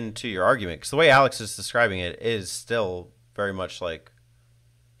factor that into your argument, because the way Alex is describing it is still very much like,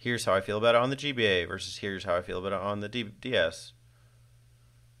 here's how I feel about it on the GBA versus here's how I feel about it on the DS.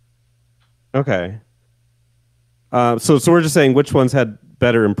 Okay. So we're just saying which ones had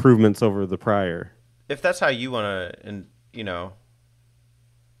better improvements over the prior. If that's how you want to, and Interpret.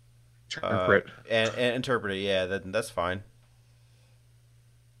 and interpret it, yeah, then that's fine.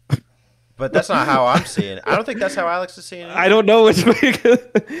 But that's not how I'm seeing it. I don't think that's how Alex is seeing it either. I don't know which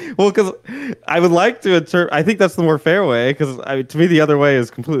way. Well, because I would like to interpret. I think that's the more fair way. Because to me, the other way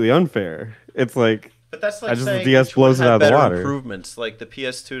is completely unfair. It's like, But that's like I just saying the DS which one blows it had out of the better water. improvements, like the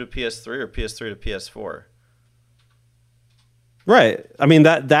PS2 to PS3 or PS3 to PS4. Right. I mean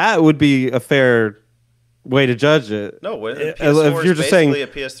that would be a fair way to judge it. No, the If PS4 you're is just basically saying, a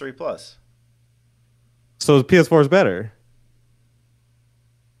PS3 Plus. so the PS4 is better.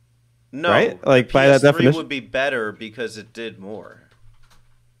 No, Right? Like, the by that PS3 definition? would be better because it did more.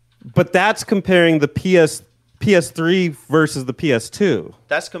 But that's comparing the PS3 versus the PS2.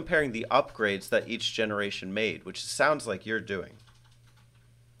 That's comparing the upgrades that each generation made, which sounds like you're doing.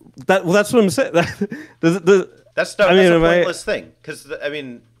 That's what I'm saying. That's I mean, a am I- pointless thing, because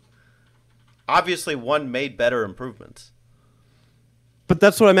obviously one made better improvements. But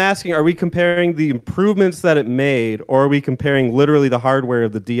that's what I'm asking. Are we comparing the improvements that it made, or are we comparing literally the hardware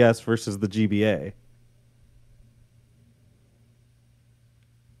of the DS versus the GBA?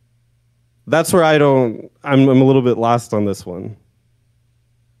 That's where I'm a little bit lost on this one.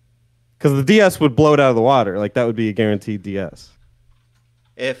 Because the DS would blow it out of the water. Like, that would be a guaranteed DS.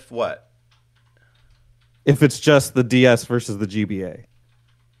 If what? If it's just the DS versus the GBA.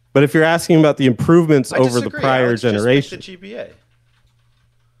 But if you're asking about the improvements I over the disagree. prior Alex, just pick generation. the GBA.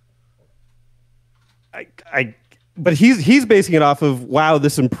 But he's basing it off of, wow,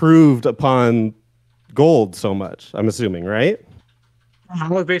 this improved upon gold so much, I'm assuming, right? I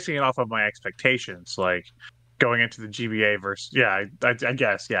was basing it off of my expectations, like going into the GBA versus. Yeah, I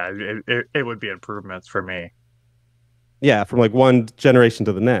guess. Yeah, it would be improvements for me. Yeah, from like one generation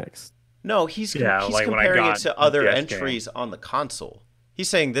to the next. No, he's Yeah, he's like when I comparing it got to other DS entries on the console. He's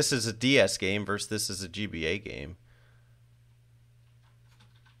saying this is a DS game versus this is a GBA game.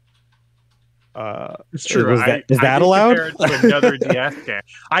 It's true. Is that I did allowed? compare it to another DS game.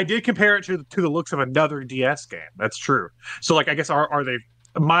 I did compare it to the looks of another DS game. That's true. So, like, I guess are they?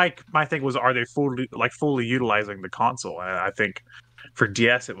 My thing was, are they fully utilizing the console? And I think for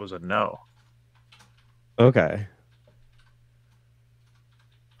DS it was a no. Okay.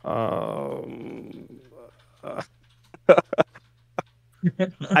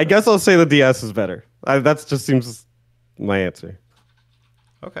 I guess I'll say the DS is better. That just seems my answer.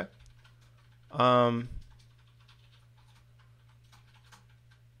 Okay.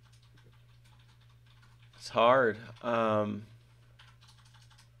 It's hard. I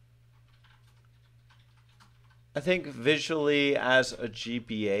think visually as a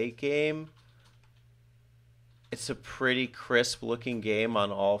GBA game, it's a pretty crisp looking game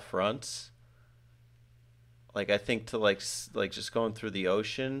on all fronts. Like, I think to like just going through the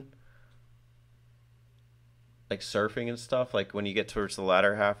ocean, like surfing and stuff, like when you get towards the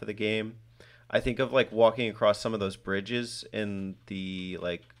latter half of the game, I think of like walking across some of those bridges in the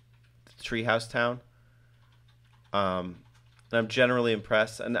like treehouse town. And I'm generally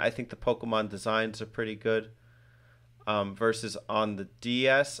impressed, and I think the Pokemon designs are pretty good. Versus on the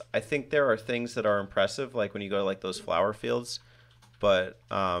DS, I think there are things that are impressive, like when you go to like those flower fields, but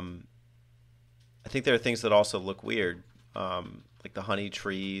I think there are things that also look weird, like the honey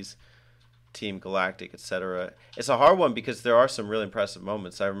trees, Team Galactic, etc. It's a hard one because there are some really impressive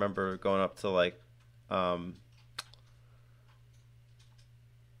moments. I remember going up to like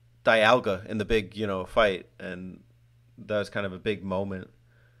Dialga in the big, fight, and that was kind of a big moment.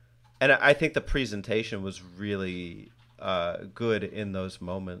 And I think the presentation was really good in those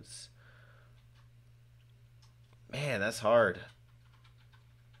moments. Man, that's hard.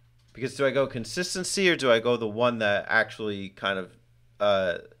 Because do I go consistency or do I go the one that actually kind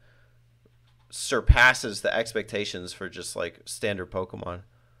of surpasses the expectations for just like standard Pokemon?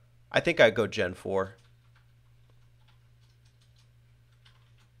 I think I'd go Gen 4.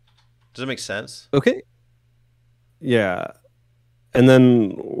 Does it make sense? Okay. Yeah. And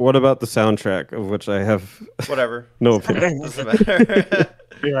then what about the soundtrack, of which I have Whatever. no opinion? Doesn't matter.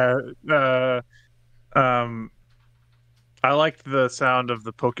 Yeah. I liked the sound of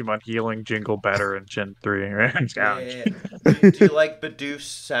the Pokemon healing jingle better in Gen 3. Yeah. Do you like Bidoof's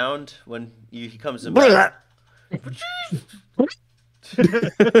sound when he comes in back?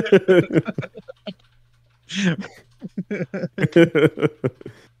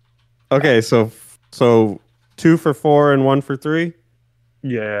 Okay, so 2 for 4 and 1 for 3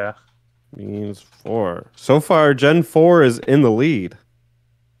 Yeah. means 4. So far, Gen 4 is in the lead.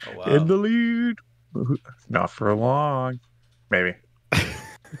 Oh, wow. In the lead. Not for long. Maybe.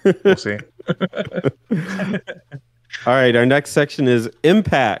 We'll see. All right, our next section is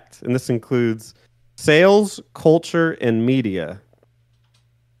impact, and this includes sales, culture, and media.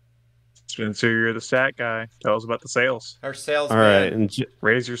 Spencer, you're the stat guy. Tell us about the sales. Our sales All man. right, and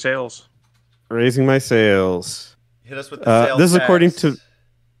Raise your sales. raising my sales. Hit us with the sales this is according tax.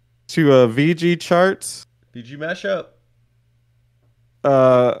 to VG charts. BG mashup.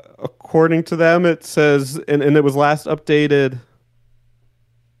 According to them, it says, and it was last updated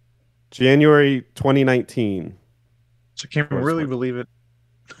January 2019. So can we really believe it?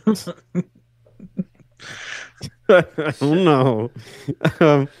 I don't know.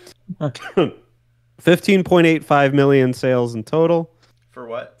 15.85 million sales in total. For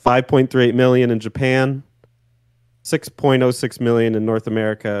what? 5.38 million in Japan. 6.06 million in North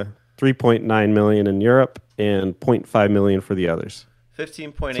America. 3.9 million in Europe, and 0.5 million for the others.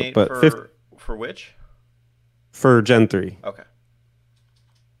 15.8 So, but for which? For Gen 3. Okay.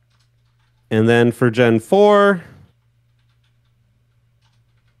 And then for Gen 4,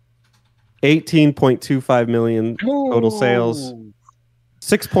 18.25 million total sales.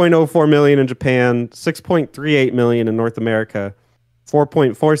 6.04 million in Japan, 6.38 million in North America,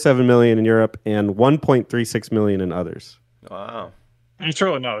 4.47 million in Europe, and 1.36 million in others. Wow. It's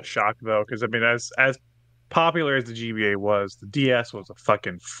really not a shock though, because I mean, as popular as the GBA was, the DS was a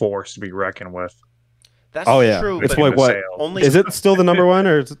fucking force to be reckoned with. That's true. It's but like what? sales. Only Is it still the number one,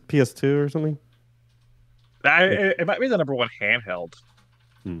 or is it PS2 or something? It might be the number one handheld.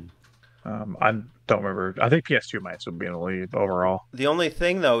 I don't remember. I think PS2 might still be in the lead overall. The only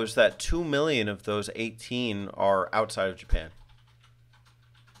thing though is that 2 million of those 18 are outside of Japan.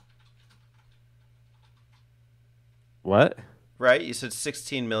 What? Right? You said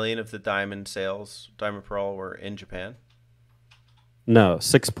 16 million of the Diamond Pearl were in Japan. No,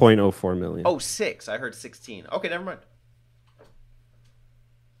 6.04 million. Oh, 6. I heard 16. Okay, never mind.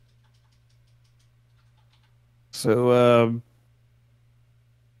 So,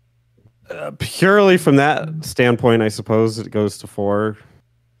 purely from that standpoint, I suppose it goes to 4.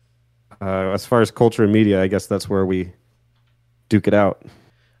 As far as culture and media, I guess that's where we duke it out.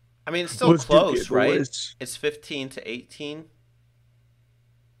 I mean, it's still Let's do close, it, right? boys. It's 15 to 18.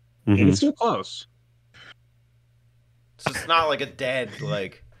 Mhm. It's still close. So it's not like a dead,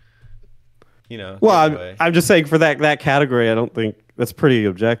 like, you know. Well, giveaway. I'm just saying for that category, I don't think that's pretty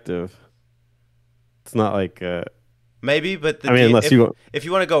objective. It's not like Maybe, but unless if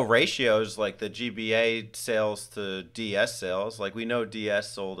you want to go ratios, like the GBA sales to DS sales, like we know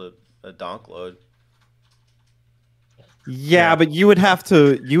DS sold a donk load. Yeah, but you would have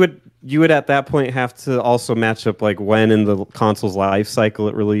to you would at that point have to also match up like when in the console's life cycle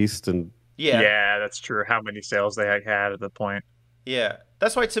it released, and Yeah, that's true. How many sales they had at the point? yeah.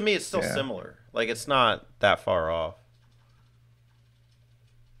 That's why to me it's still similar. Like it's not that far off.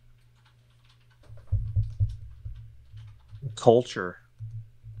 Culture.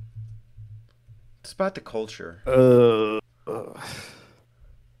 It's about the culture.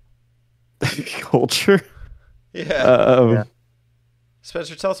 culture. Yeah.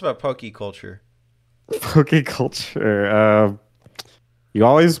 Spencer, tell us about Poke culture. Poke culture. You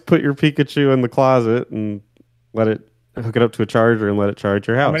always put your Pikachu in the closet and let it hook it up to a charger and let it charge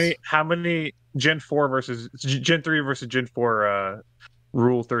your house. How many Gen 4 versus Gen 3 versus Gen 4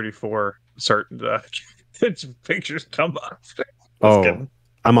 Rule 34 certain pictures come up? Oh,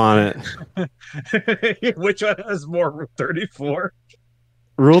 I'm on it. Which one has more Rule 34?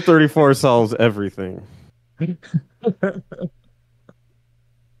 Rule 34 solves everything.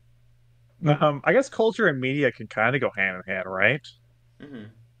 I guess culture and media can kind of go hand in hand, right? Hmm.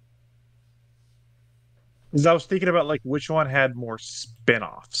 Because I was thinking about like which one had more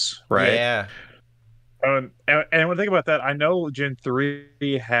spin-offs, right? Yeah. And when I think about that, I know Gen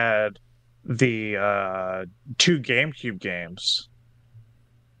 3 had the two GameCube games.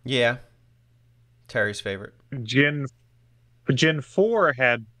 Yeah. Terry's favorite. Gen Gen 4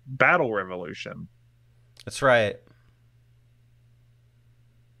 had Battle Revolution. That's right.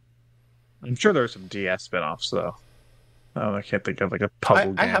 I'm sure there's some DS spin-offs though. Oh, I can't think of like a I,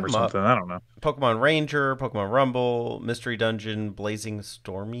 puzzle I game have or them up. something. I don't know. Pokemon Ranger, Pokemon Rumble, Mystery Dungeon, Blazing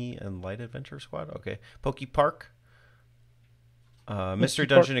Stormy, and Light Adventure Squad. Okay. Poke Park. Mystery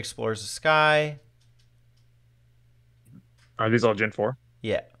Dungeon explores the sky. Are these all Gen 4?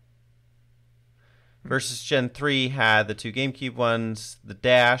 Yeah. Versus Gen 3 had the two GameCube ones, the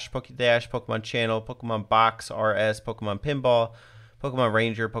Dash, Pokemon Channel, Pokemon Box RS, Pokemon Pinball, Pokemon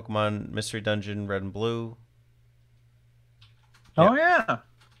Ranger, Pokemon Mystery Dungeon Red and Blue. Oh yeah,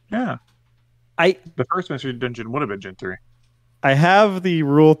 yeah. I The first Mystery Dungeon would have been Gen 3. I have the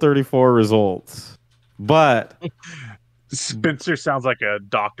Rule 34 results, but Spencer sounds like a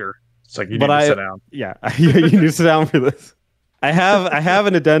doctor. It's like you but need to I sit down. yeah you need to sit down for this. I have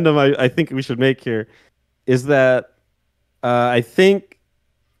an addendum I think we should make here is that I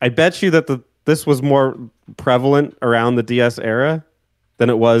bet you that this was more prevalent around the DS era than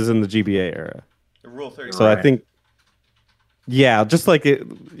it was in the GBA era. The Rule 30. So I Right. think yeah, just like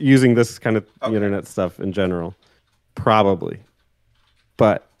using this kind of Okay. internet stuff in general, probably.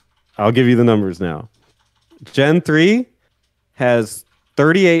 But I'll give you the numbers now. Gen 3 has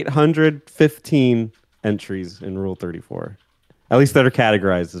 3,815 entries in Rule 34. At least that are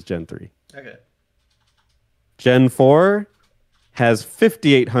categorized as Gen 3. Okay. Gen 4 has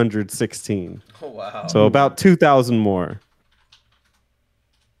 5,816. Oh, wow. So about 2,000 more.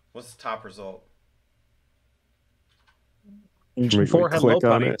 What's the top result? Gen 4 had low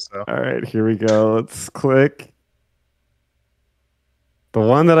Click on putty, it. so All right, here we go. Let's click. The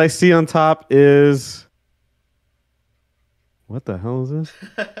one that I see on top is... What the hell is this?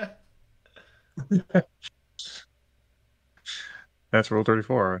 that's Rule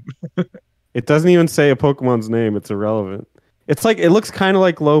 34. It doesn't even say a Pokemon's name. It's irrelevant. It's like, it looks kind of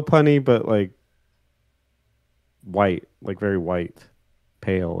like Lopunny, but like white, like very white,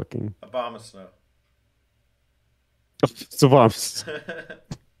 pale looking. Abomasnow. It's a bomb.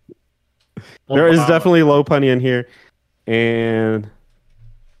 There is definitely Lopunny in here, and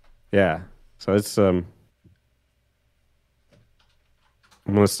yeah. So it's I'm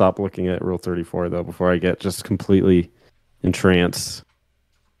gonna stop looking at Rule 34 though before I get just completely entranced.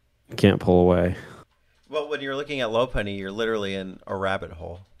 Can't pull away. Well, when you're looking at Lopunny, you're literally in a rabbit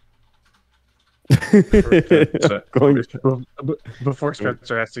hole. Going- Before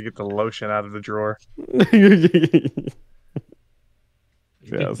Spencer has to get the lotion out of the drawer.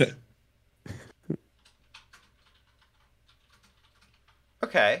 Yes.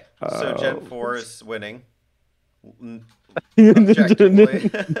 Okay. So Gen 4 is winning. Oh. Objectively.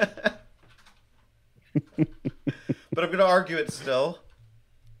 But I'm going to argue it still.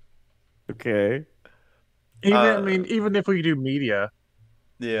 Okay. Even if we do media,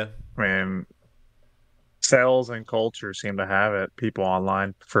 Yeah. I mean, sales and culture seem to have it. People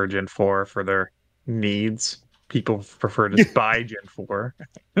online prefer Gen 4 for their needs. People prefer to buy Gen 4.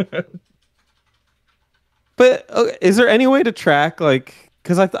 But is there any way to track, like,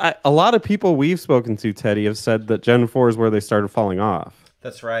 because a lot of people we've spoken to, Teddy, have said that Gen 4 is where they started falling off.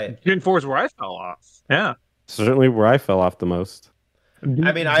 That's right. Gen 4 is where I fell off. Yeah. Certainly where I fell off the most. I mean, Do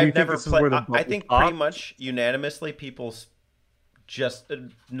you I've think never this is where played. the I bubble think popped? pretty much unanimously, people just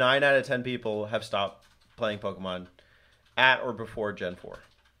 9 out of 10 people have stopped playing Pokemon at or before Gen 4.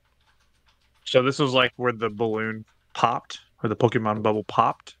 So this was like where the balloon popped, where the Pokemon bubble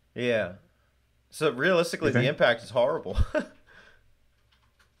popped. Yeah. So realistically, You think? the impact is horrible.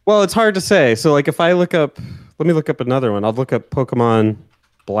 Well, it's hard to say. So, like, if I look up, let me look up another one. I'll look up Pokemon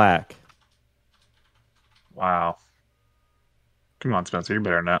Black. Wow. Come on, Spencer, you're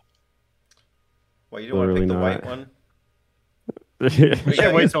better than that. Well, you don't want to pick the Literally white not. one. I Yeah,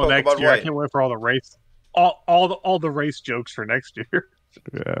 can't wait it's till next Pokemon year. I White. can't wait for all the race, all the race jokes for next year.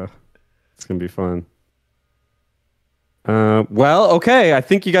 Yeah, it's gonna be fun. Well, okay. I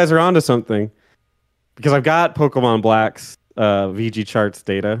think you guys are onto something because I've got Pokemon Black's VG charts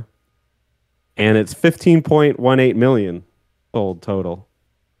data, and it's 15.18 million sold total.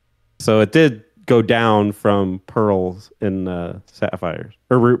 So it did go down from Pearls and Sapphires,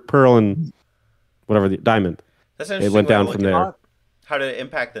 or Pearl and whatever the Diamond. That's an It interesting went way to down look from at there. it. How did it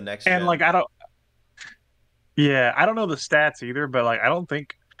impact the next And gen? like I don't know the stats either, but like I don't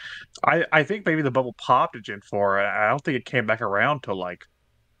think I think maybe the bubble popped at Gen 4. I don't think it came back around till like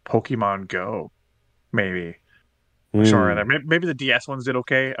Pokemon Go, maybe. Somewhere in there. Maybe the DS ones did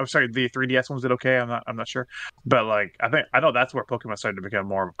okay. I'm sorry, the 3DS ones did okay. I'm not sure, but like I know that's where Pokemon started to become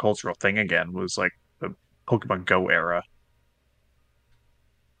more of a cultural thing again. Was like the Pokemon Go era.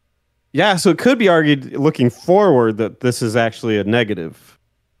 Yeah, so it could be argued looking forward that this is actually a negative.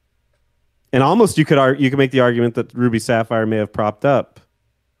 And almost you could make the argument that Ruby Sapphire may have propped up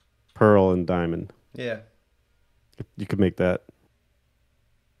Pearl and Diamond. Yeah. You could make that.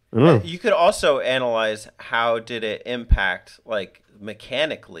 I don't know. You could also analyze how did it impact, like,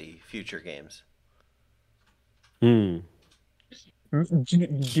 mechanically future games. Do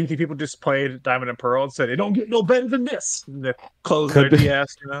you think people just played Diamond and Pearl and said it don't get no better than this? And they closed their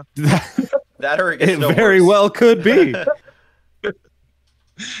DS, you know? That or it gets It no very worse. well could be.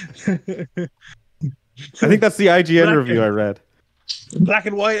 I think that's the IGN review I read. Black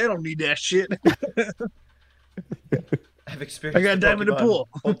and white, I don't need that shit. I've experienced I got the Diamond and Pokemon Pearl.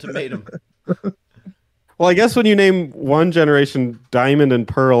 Ultimatum. Well, I guess when you name one generation Diamond and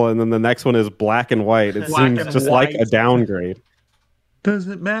Pearl and then the next one is Black and White, it Black seems and just like a white. downgrade.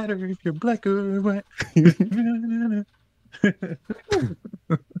 Doesn't matter if you're black or white.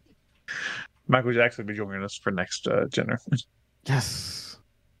 Michael Jackson will be joining us for next generation. Yes.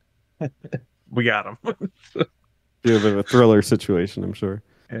 We got him. Be a bit of a thriller situation, I'm sure.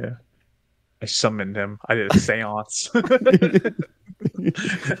 Yeah. I summoned him. I did a seance.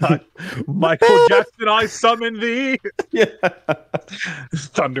 Michael Jackson, I summon thee. Yeah.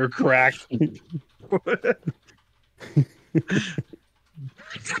 Thunder crack.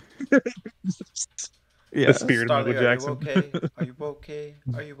 Yeah. The spirit of Starly, Michael Jackson. are you okay?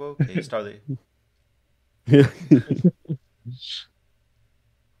 Are you okay? Starly. Yeah.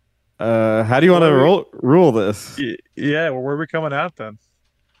 How do you want to rule this? Yeah, well, where are we coming out then?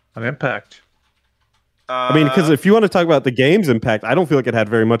 On Impact. I mean, because if you want to talk about the game's impact, I don't feel like it had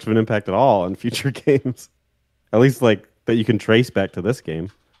very much of an impact at all on future games. At least, like, that you can trace back to this game.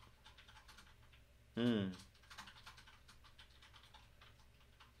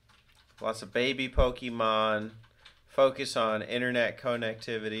 Lots of baby Pokemon. Focus on internet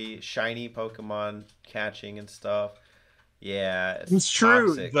connectivity, shiny Pokemon catching and stuff. Yeah, It's true.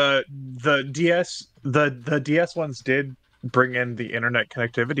 toxic. The DS ones did bring in the internet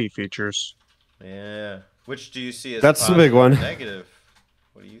connectivity features. Yeah. Which do you see as That's the positive big one. or negative?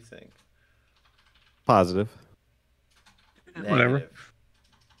 What do you think? Positive. Whatever.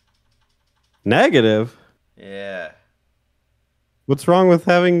 Negative? Yeah. What's wrong with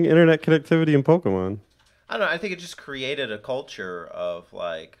having internet connectivity in Pokemon? I don't know. I think it just created a culture of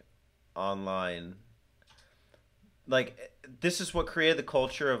like online. Like this is what created the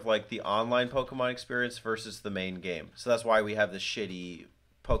culture of like the online Pokemon experience versus the main game. So that's why we have the shitty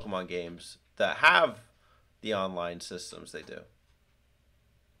Pokemon games that have the online systems they do.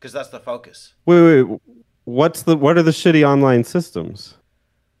 Because that's the focus. Wait. What are the shitty online systems?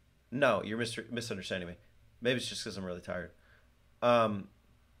 No, you're misunderstanding me. Maybe it's just because I'm really tired.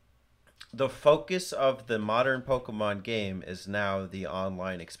 The focus of the modern Pokemon game is now the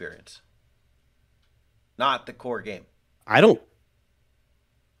online experience, not the core game. I don't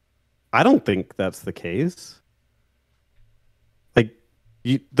think that's the case. Like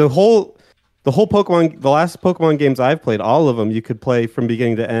the whole Pokemon, the last Pokemon games I've played, all of them you could play from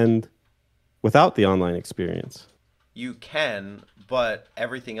beginning to end without the online experience. You can, but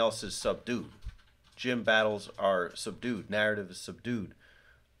everything else is subdued. Gym battles are subdued. Narrative is subdued.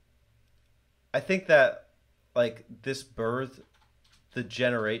 I think that, like, this birth,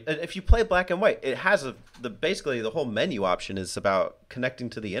 if you play Black and White, it has basically the whole menu option is about connecting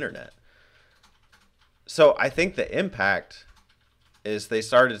to the internet. So I think the impact is they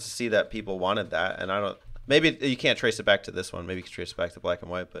started to see that people wanted that, and maybe you can't trace it back to this one. Maybe you can trace it back to Black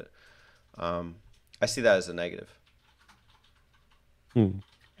and White, but I see that as a negative.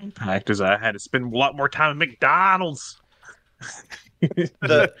 Impact is I had to spend a lot more time at McDonald's.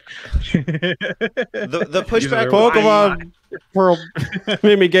 The pushback Pokemon Pearl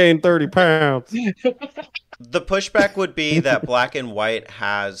made me gain 30 pounds. The pushback would be that Black and White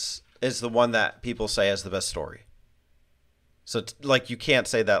is the one that people say has the best story. So like you can't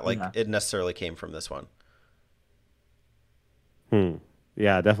say that it necessarily came from this one.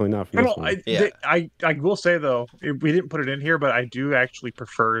 Yeah, definitely not from this one. I will say though, we didn't put it in here, but I do actually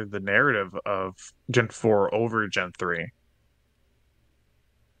prefer the narrative of Gen 4 over Gen 3.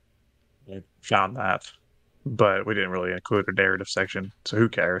 I found that, but we didn't really include a narrative section, so who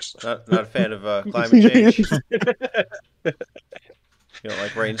cares? Not a fan of climate change. You don't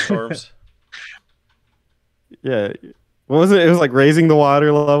like rainstorms? Yeah. What was it? It was like raising the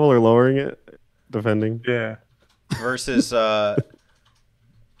water level or lowering it, defending. Yeah. versus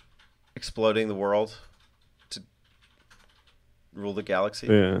exploding the world to rule the galaxy.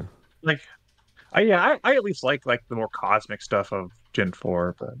 Yeah. Like, I at least like the more cosmic stuff of Gen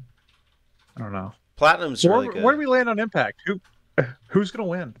 4, but I don't know. Platinum's really good. Where do we land on Impact? Who's gonna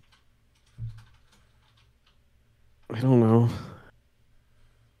win? I don't know.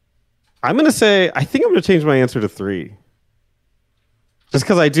 I'm gonna say I think I'm gonna change my answer to 3. Just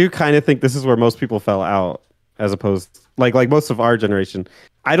because I do kind of think this is where most people fell out, as opposed like most of our generation.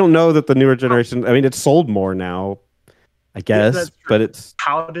 I don't know that the newer generation. I mean, it's sold more now, I guess, that's true. but it's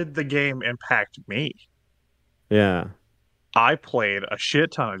How did the game impact me? yeah. I played a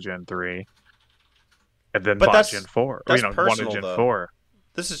shit ton of Gen 3, and then But bought that's- Gen 4. that's wanted personal, Gen though. 4.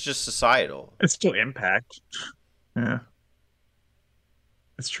 This is just societal. It's still impact. Yeah,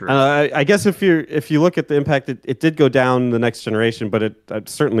 it's true. I guess if you look at the impact, it did go down the next generation, but it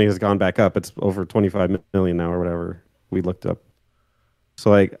certainly has gone back up. It's over 25 million now or whatever we looked up. So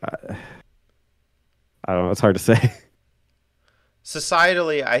like, I don't know. It's hard to say.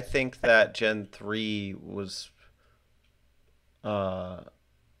 Societally, I think that Gen 3 was, I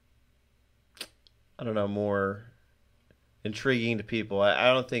don't know, more intriguing to people. I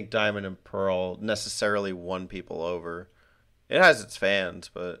don't think Diamond and Pearl necessarily won people over. It has its fans,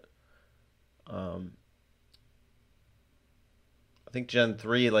 but I think Gen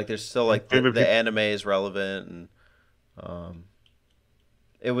 3, like, there's still like the anime is relevant, and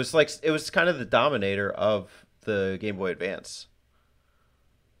it was kind of the dominator of the Game Boy Advance.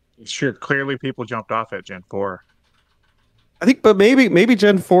 Sure, clearly people jumped off at Gen 4. I think, but maybe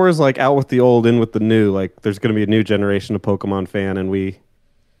Gen 4 is like out with the old, in with the new. Like, there's going to be a new generation of Pokemon fan, and we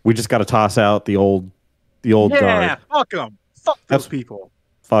just got to toss out the old guard. Yeah, fuck them. Fuck those people.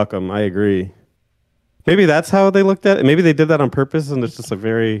 Fuck them. I agree. Maybe that's how they looked at it. Maybe they did that on purpose, and it's just like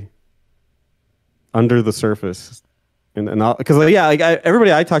very under the surface. And because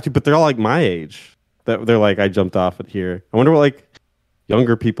everybody I talk to, but they're all like my age. That they're like, I jumped off it here. I wonder what like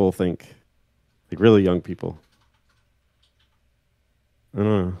younger people think, like really young people. I don't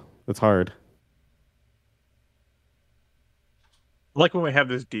know. It's hard. I like when we have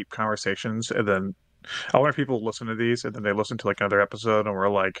these deep conversations, and then I wonder if people listen to these, and then they listen to like another episode, and we're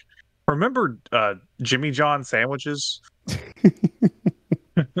like, remember Jimmy John sandwiches?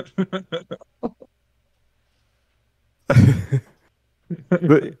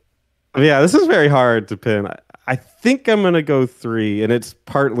 But, yeah, this is very hard to pin. I think I'm gonna go 3, and it's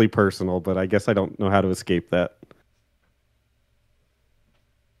partly personal, but I guess I don't know how to escape that.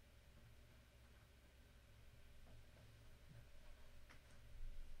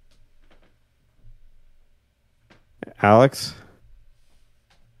 Alex?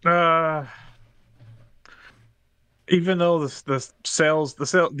 Even though these sales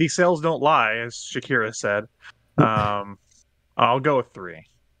don't lie, as Shakira said, I'll go with 3.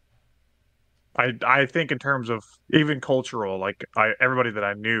 I think in terms of even cultural, like everybody that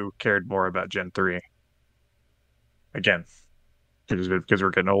I knew cared more about Gen 3. Again, because we're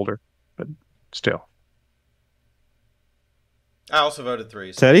getting older, but still. I also voted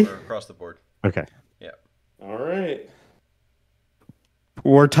 3. So Teddy? we're across the board. Okay. Yeah. All right.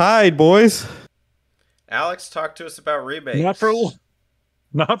 We're tied, boys. Alex, talk to us about remakes. Not for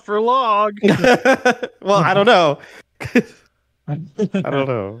long. Well, I don't know. I don't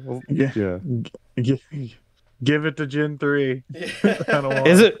know. Yeah. Give it to Gen 3. Yeah. I don't want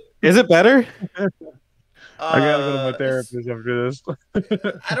Is it better? I gotta go to my therapist after this.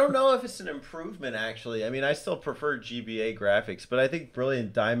 I don't know if it's an improvement, actually. I mean, I still prefer GBA graphics, but I think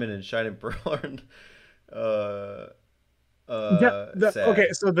Brilliant Diamond and Shining Pearl are sad. Okay,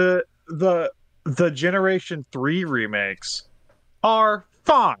 so the Generation 3 remakes are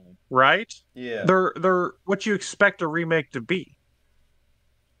fine, right? Yeah. They're what you expect a remake to be.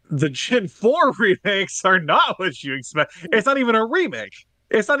 The Gen 4 remakes are not what you expect. It's not even a remake.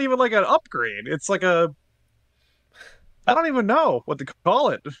 It's not even like an upgrade. It's like I don't even know what to call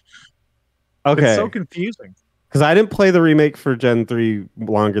it. Okay. It's so confusing. Because I didn't play the remake for Gen 3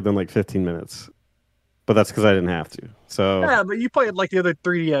 longer than like 15 minutes. But that's because I didn't have to. So Yeah, but you played like the other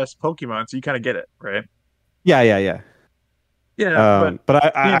 3DS Pokemon, so you kind of get it, right? yeah. Yeah,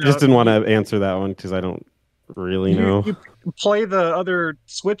 But I just didn't want to answer that one because I don't really know. You play the other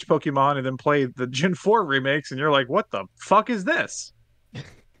Switch Pokemon and then play the Gen 4 remakes, and you're like, what the fuck is this?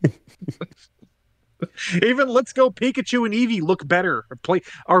 Even Let's Go Pikachu and Eevee look better,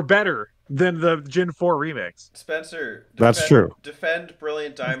 are better than the Gen 4 remakes. Spencer, That's true. Defend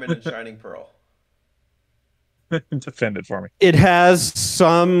Brilliant Diamond and Shining Pearl. Defend it for me. It has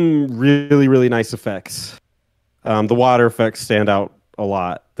some really, really nice effects. The water effects stand out a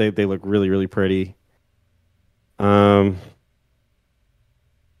lot. They look really, really pretty. It's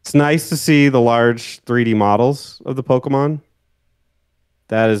nice to see the large 3D models of the Pokemon.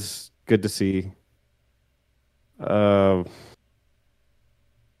 That is good to see.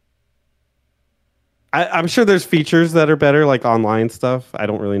 I'm sure there's features that are better, like online stuff. I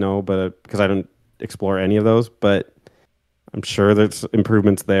don't really know, but because I don't explore any of those, but I'm sure there's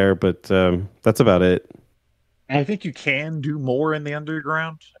improvements there. But that's about it. I think you can do more in the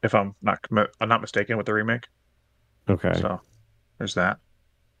underground if I'm not mistaken with the remake. Okay, So there's that.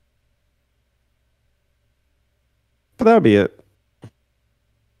 but that would be it.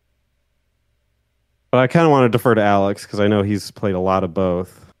 But I kind of want to defer to Alex because I know he's played a lot of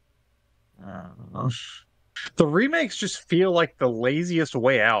both. The remakes just feel like the laziest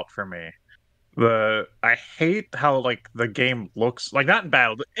way out for me. I hate how like the game looks. Like not in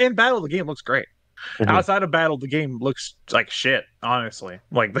battle. In battle, the game looks great. Mhm. Outside of battle, the game looks like shit. Honestly,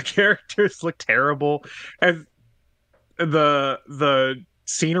 like the characters look terrible, and the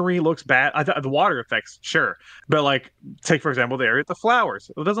scenery looks bad. The water effects, sure, but like take for example the area with the flowers.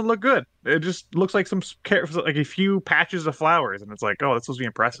 It doesn't look good. It just looks like like a few patches of flowers, and it's like, oh, that's supposed to be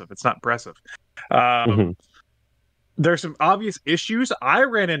impressive. It's not impressive. Mhm. There's some obvious issues. I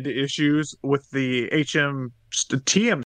ran into issues with the TM